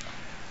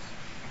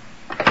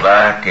 last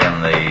back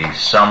in the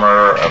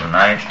summer of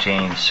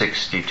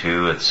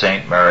 1962 at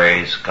St.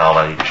 Mary's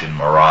College in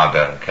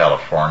Moraga,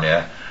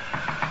 California,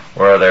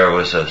 where there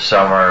was a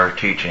summer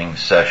teaching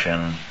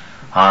session.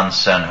 Hans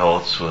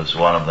Senholz was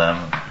one of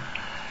them,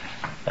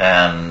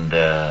 and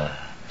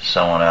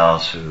someone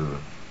else who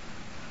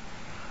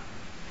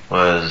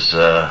was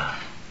a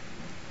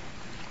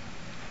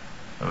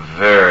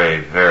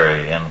very,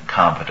 very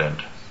incompetent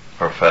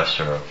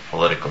professor of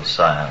political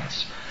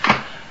science.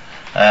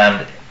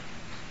 And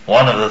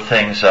one of the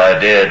things I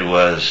did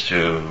was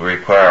to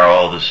require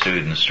all the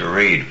students to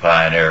read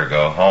Pioneer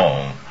Go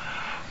Home,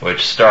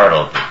 which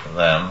startled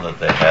them that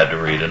they had to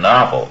read a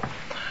novel.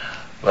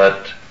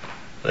 But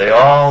they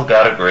all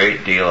got a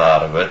great deal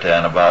out of it,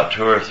 and about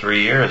 2 or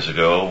 3 years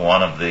ago,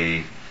 one of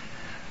the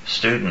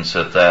students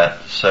at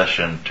that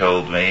session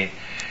told me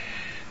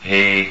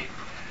he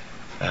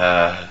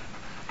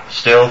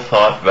still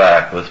thought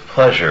back with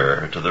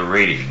pleasure to the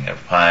reading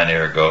of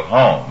Pioneer Go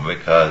Home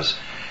because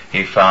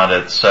he found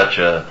it such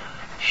a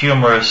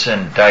humorous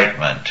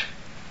indictment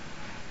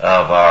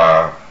of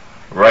our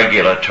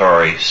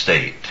regulatory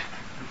state.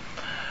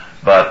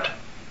 But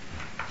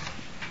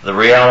the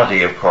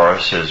reality, of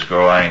course, is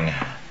growing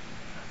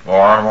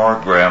more and more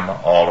grim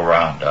all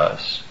around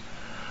us.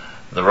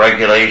 The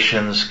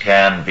regulations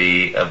can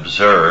be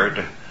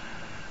absurd,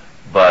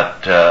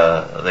 but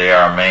they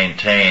are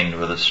maintained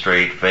with a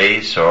straight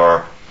face,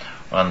 or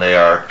when they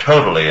are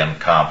totally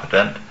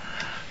incompetent,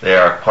 they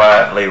are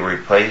quietly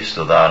replaced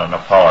without an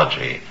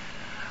apology.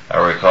 I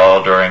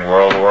recall during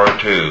World War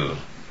II,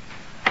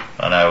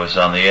 when I was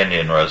on the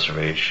Indian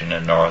Reservation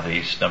in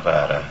northeast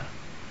Nevada,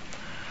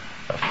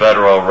 a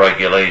federal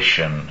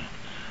regulation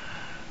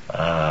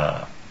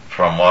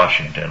from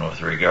Washington with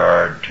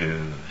regard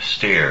to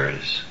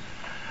steers,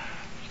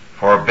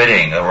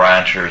 forbidding the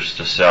ranchers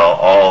to sell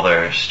all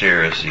their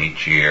steers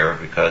each year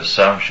because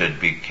some should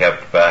be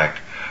kept back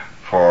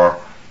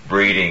for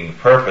breeding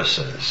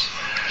purposes.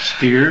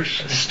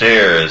 Steers?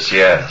 Steers,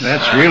 yes.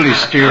 That's really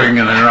steering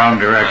in the wrong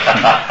direction.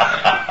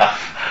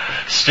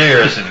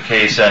 Steers, in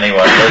case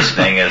anyone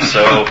listening is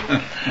so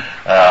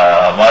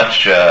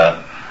much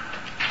a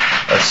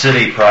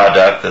city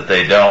product that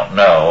they don't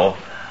know,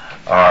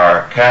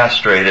 are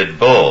castrated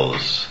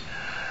bulls.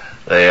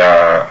 They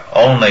are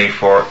only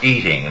for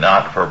eating,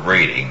 not for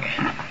breeding.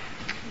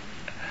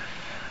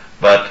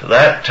 But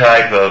that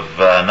type of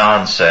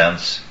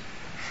nonsense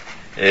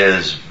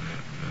is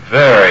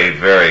very,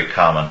 very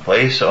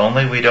commonplace,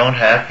 only we don't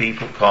have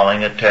people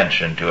calling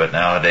attention to it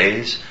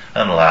nowadays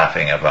and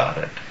laughing about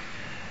it.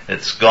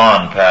 It's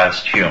gone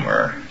past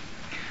humor.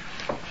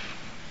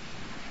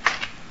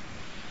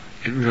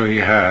 It really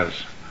has.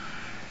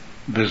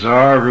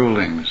 Bizarre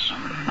rulings.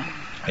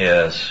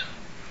 Yes.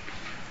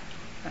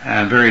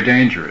 And very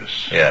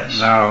dangerous. Yes.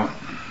 Now,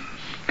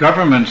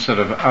 governments that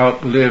have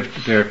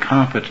outlived their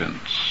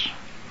competence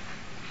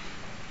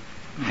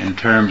in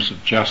terms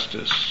of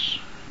justice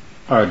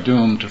are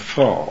doomed to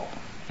fall.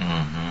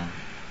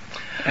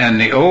 Mm-hmm. In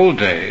the old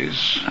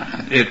days,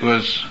 it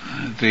was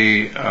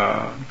the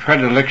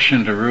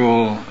predilection to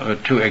rule,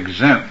 to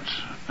exempt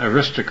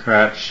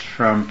aristocrats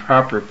from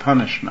proper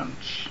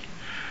punishments.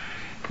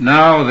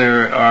 Now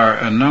there are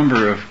a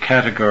number of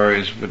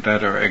categories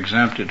that are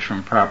exempted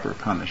from proper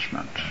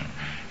punishment.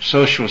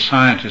 Social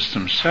scientists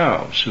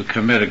themselves, who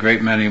commit a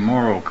great many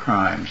moral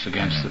crimes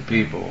against the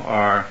people,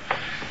 are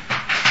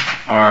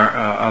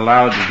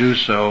allowed to do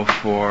so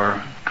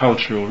for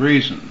cultural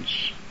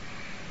reasons.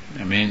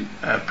 I mean,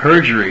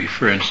 perjury,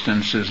 for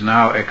instance, is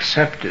now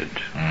accepted.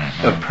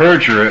 Mm-hmm. A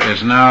perjurer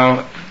is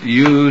now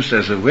used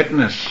as a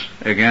witness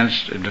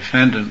against a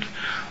defendant,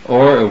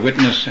 or a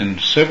witness in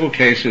civil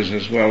cases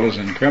as well as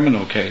in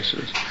criminal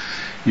cases.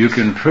 You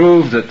can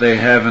prove that they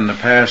have in the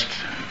past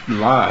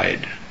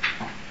lied,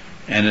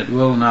 and it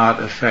will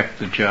not affect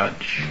the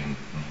judge.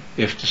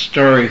 If the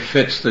story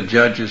fits the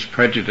judge's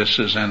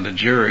prejudices and the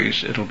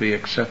jury's, it'll be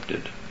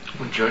accepted.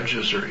 Well,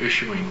 judges are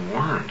issuing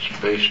warrants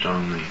based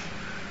on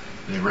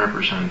the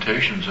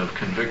representations of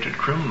convicted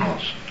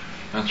criminals.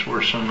 That's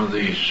where some of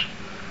these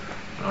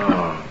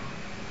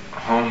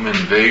home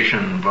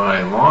invasion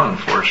by law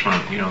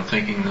enforcement,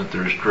 thinking that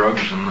there's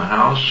drugs in the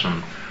house,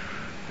 and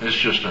it's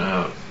just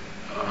a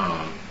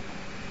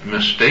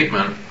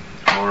misstatement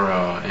or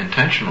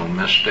intentional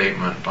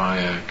misstatement by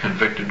a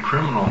convicted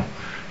criminal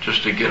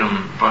just to get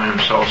him by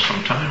himself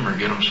some time or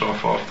get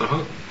himself off the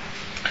hook.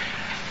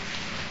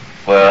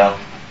 Well,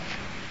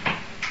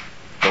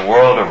 the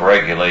world of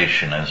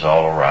regulation is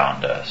all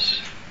around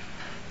us,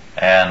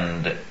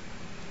 and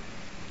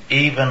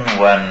even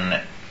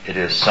when it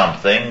is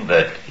something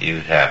that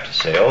you'd have to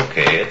say,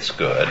 okay, it's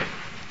good,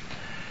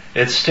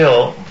 it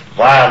still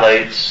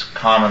violates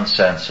common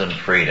sense and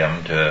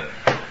freedom to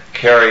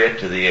carry it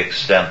to the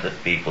extent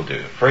that people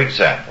do. For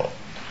example,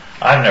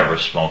 I've never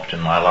smoked in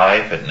my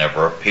life. It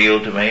never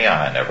appealed to me.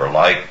 I never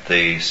liked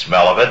the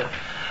smell of it,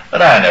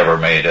 but I never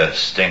made a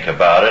stink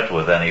about it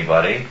with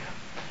anybody.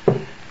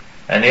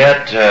 And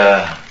yet,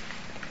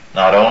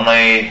 not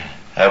only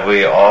have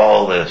we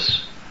all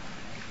this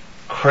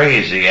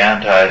crazy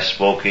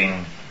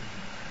anti-smoking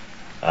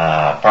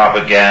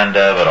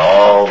propaganda, but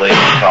all they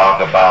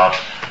talk about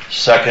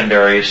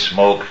secondary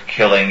smoke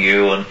killing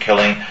you and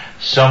killing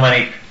so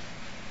many,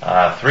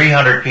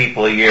 300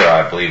 people a year,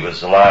 I believe,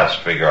 was the last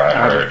figure I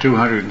heard. Out of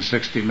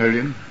 260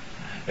 million?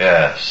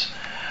 Yes.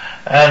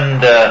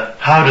 And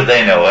how do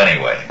they know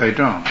anyway? They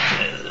don't.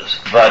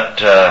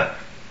 But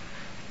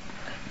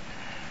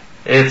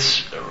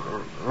it's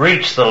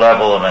reached the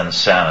level of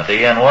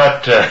insanity, and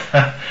what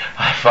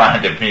I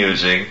find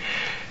amusing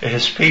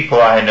is people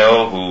I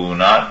know who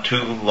not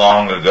too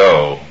long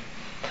ago,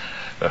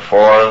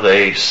 before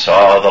they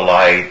saw the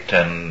light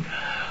and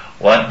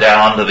went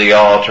down to the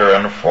altar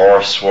and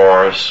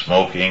forswore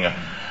smoking,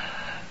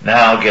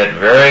 now get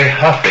very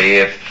huffy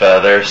if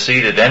they're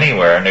seated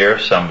anywhere near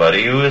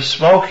somebody who is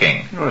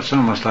smoking. Well, it's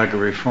almost like a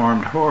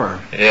reformed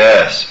whore.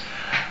 Yes.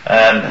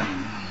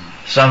 And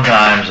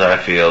sometimes I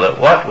feel that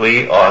what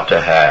we ought to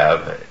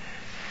have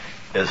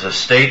is a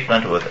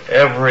statement with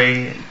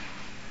every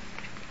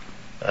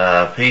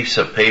piece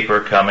of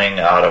paper coming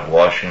out of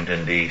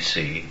Washington,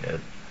 D.C. It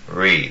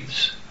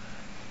reads,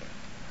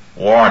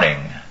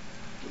 "Warning,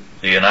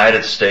 the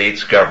United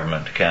States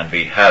government can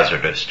be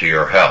hazardous to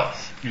your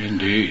health."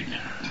 Indeed.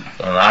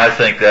 And I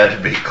think that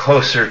would be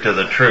closer to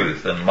the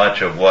truth than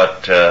much of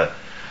what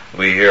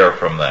we hear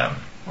from them.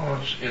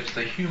 Well, it's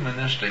the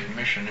humanistic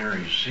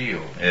missionary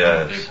zeal.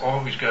 Yes. They've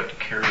always got to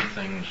carry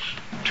things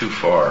too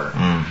far.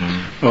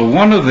 Mm-hmm. Well,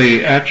 one of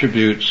the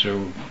attributes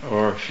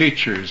or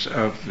features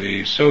of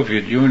the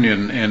Soviet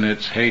Union in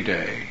its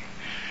heyday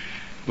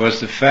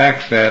was the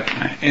fact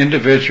that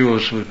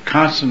individuals were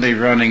constantly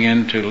running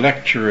into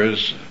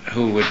lecturers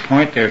who would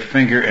point their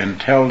finger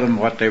and tell them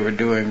what they were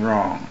doing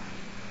wrong.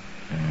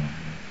 Mm-hmm.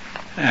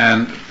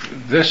 And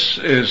this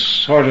is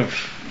sort of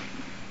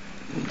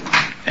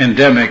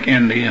endemic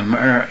in the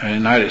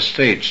United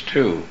States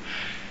too.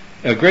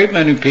 A great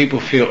many people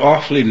feel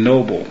awfully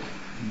noble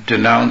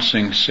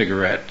denouncing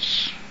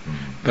cigarettes,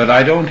 but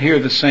I don't hear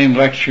the same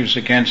lectures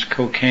against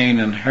cocaine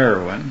and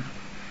heroin,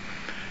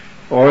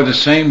 or the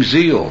same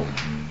zeal.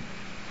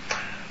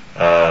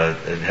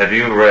 Have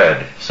you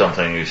read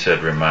something you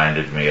said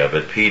reminded me of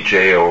it?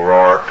 P.J.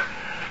 O'Rourke,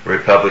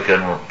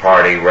 Republican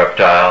Party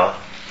reptile?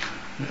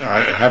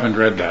 I haven't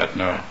read that,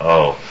 no.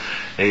 Oh,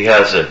 he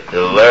has a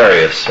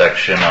hilarious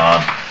section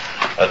on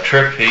a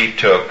trip he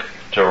took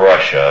to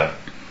Russia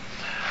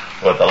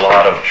with a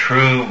lot of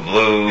true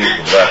blue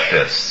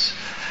leftists.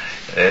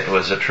 It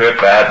was a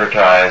trip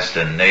advertised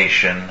in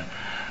Nation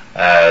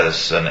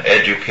as an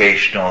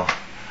educational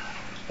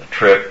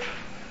trip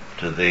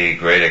to the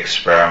great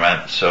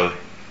experiment, so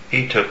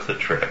he took the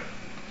trip.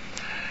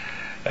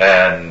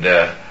 And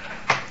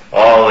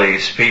all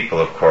these people,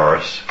 of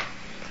course,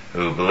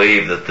 who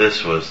believed that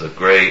this was the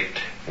great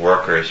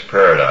workers'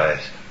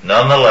 paradise,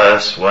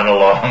 nonetheless went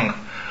along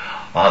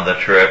on the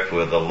trip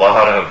with a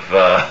lot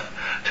of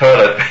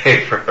toilet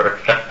paper.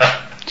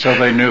 So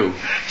they knew.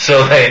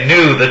 So they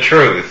knew the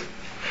truth.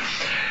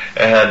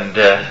 And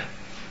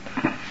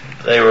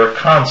they were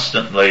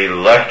constantly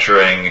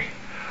lecturing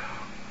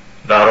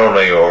not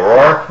only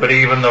O'Rourke, but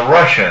even the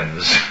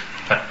Russians.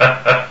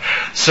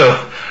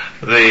 So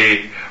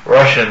the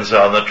Russians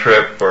on the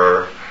trip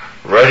were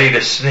ready to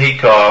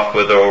sneak off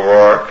with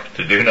O'Rourke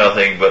to do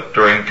nothing but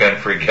drink and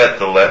forget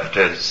the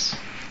leftists.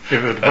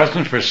 If it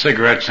wasn't for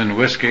cigarettes and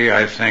whiskey,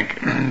 I think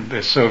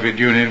the Soviet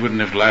Union wouldn't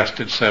have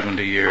lasted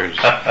 70 years.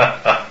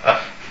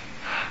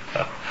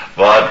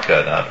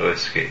 Vodka, not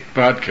whiskey.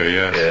 Vodka,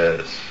 yes.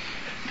 Yes.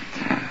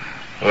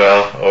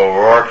 Well,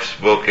 O'Rourke's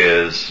book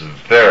is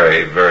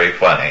very, very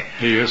funny.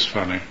 He is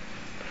funny.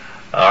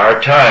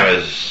 Our time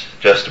is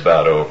just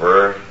about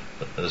over.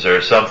 Is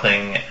there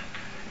something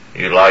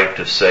you'd like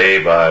to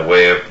say by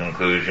way of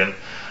conclusion?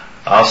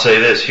 I'll say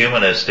this: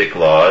 humanistic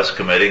law is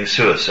committing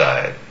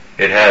suicide.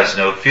 It has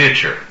no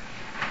future.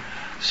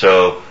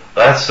 So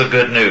that's the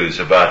good news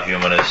about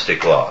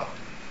humanistic law.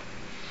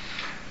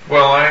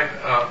 Well,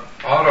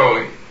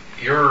 Otto,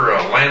 your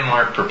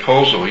landmark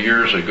proposal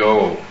years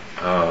ago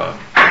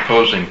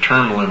proposing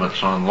term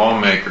limits on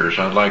lawmakers,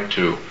 I'd like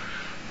to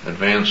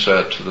advance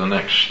that to the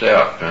next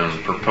step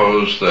and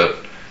propose that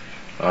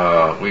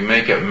we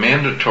make it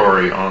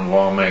mandatory on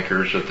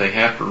lawmakers that they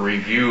have to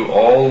review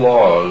all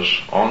laws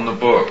on the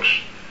books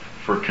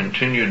for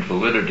continued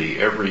validity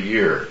every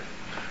year.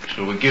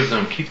 So we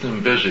keep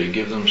them busy,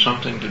 give them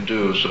something to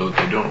do so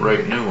that they don't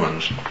write new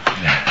ones.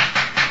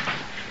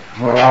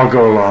 Well, I'll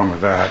go along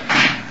with that.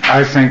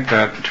 I think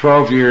that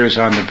 12 years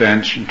on the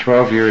bench and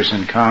 12 years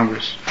in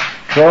Congress,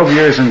 12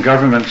 years in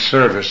government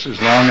service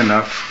is long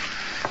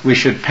enough. We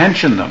should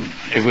pension them.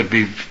 It would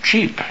be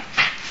cheap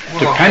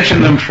to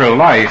pension them for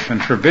life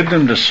and forbid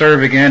them to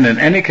serve again in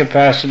any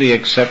capacity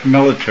except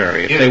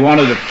military. If they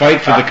wanted to fight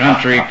for the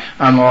country,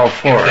 I'm all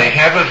for it. If they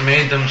haven't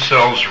made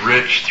themselves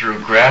rich through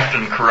graft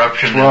and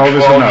corruption in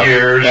 12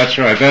 years, that's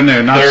right. Then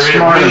they're not they're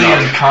smart really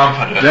enough.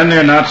 Incompetent. Then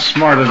they're not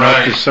smart enough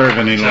Right. to serve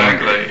any longer.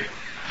 Exactly.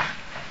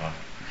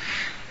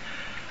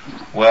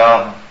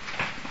 Well,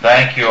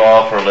 thank you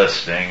all for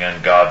listening,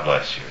 and God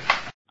bless you.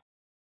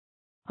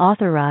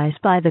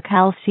 Authorized by the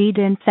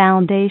Chalcedon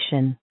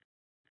Foundation.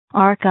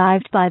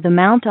 Archived by the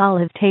Mount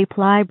Olive Tape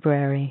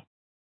Library.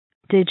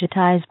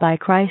 Digitized by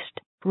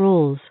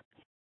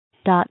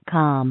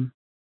ChristRules.com.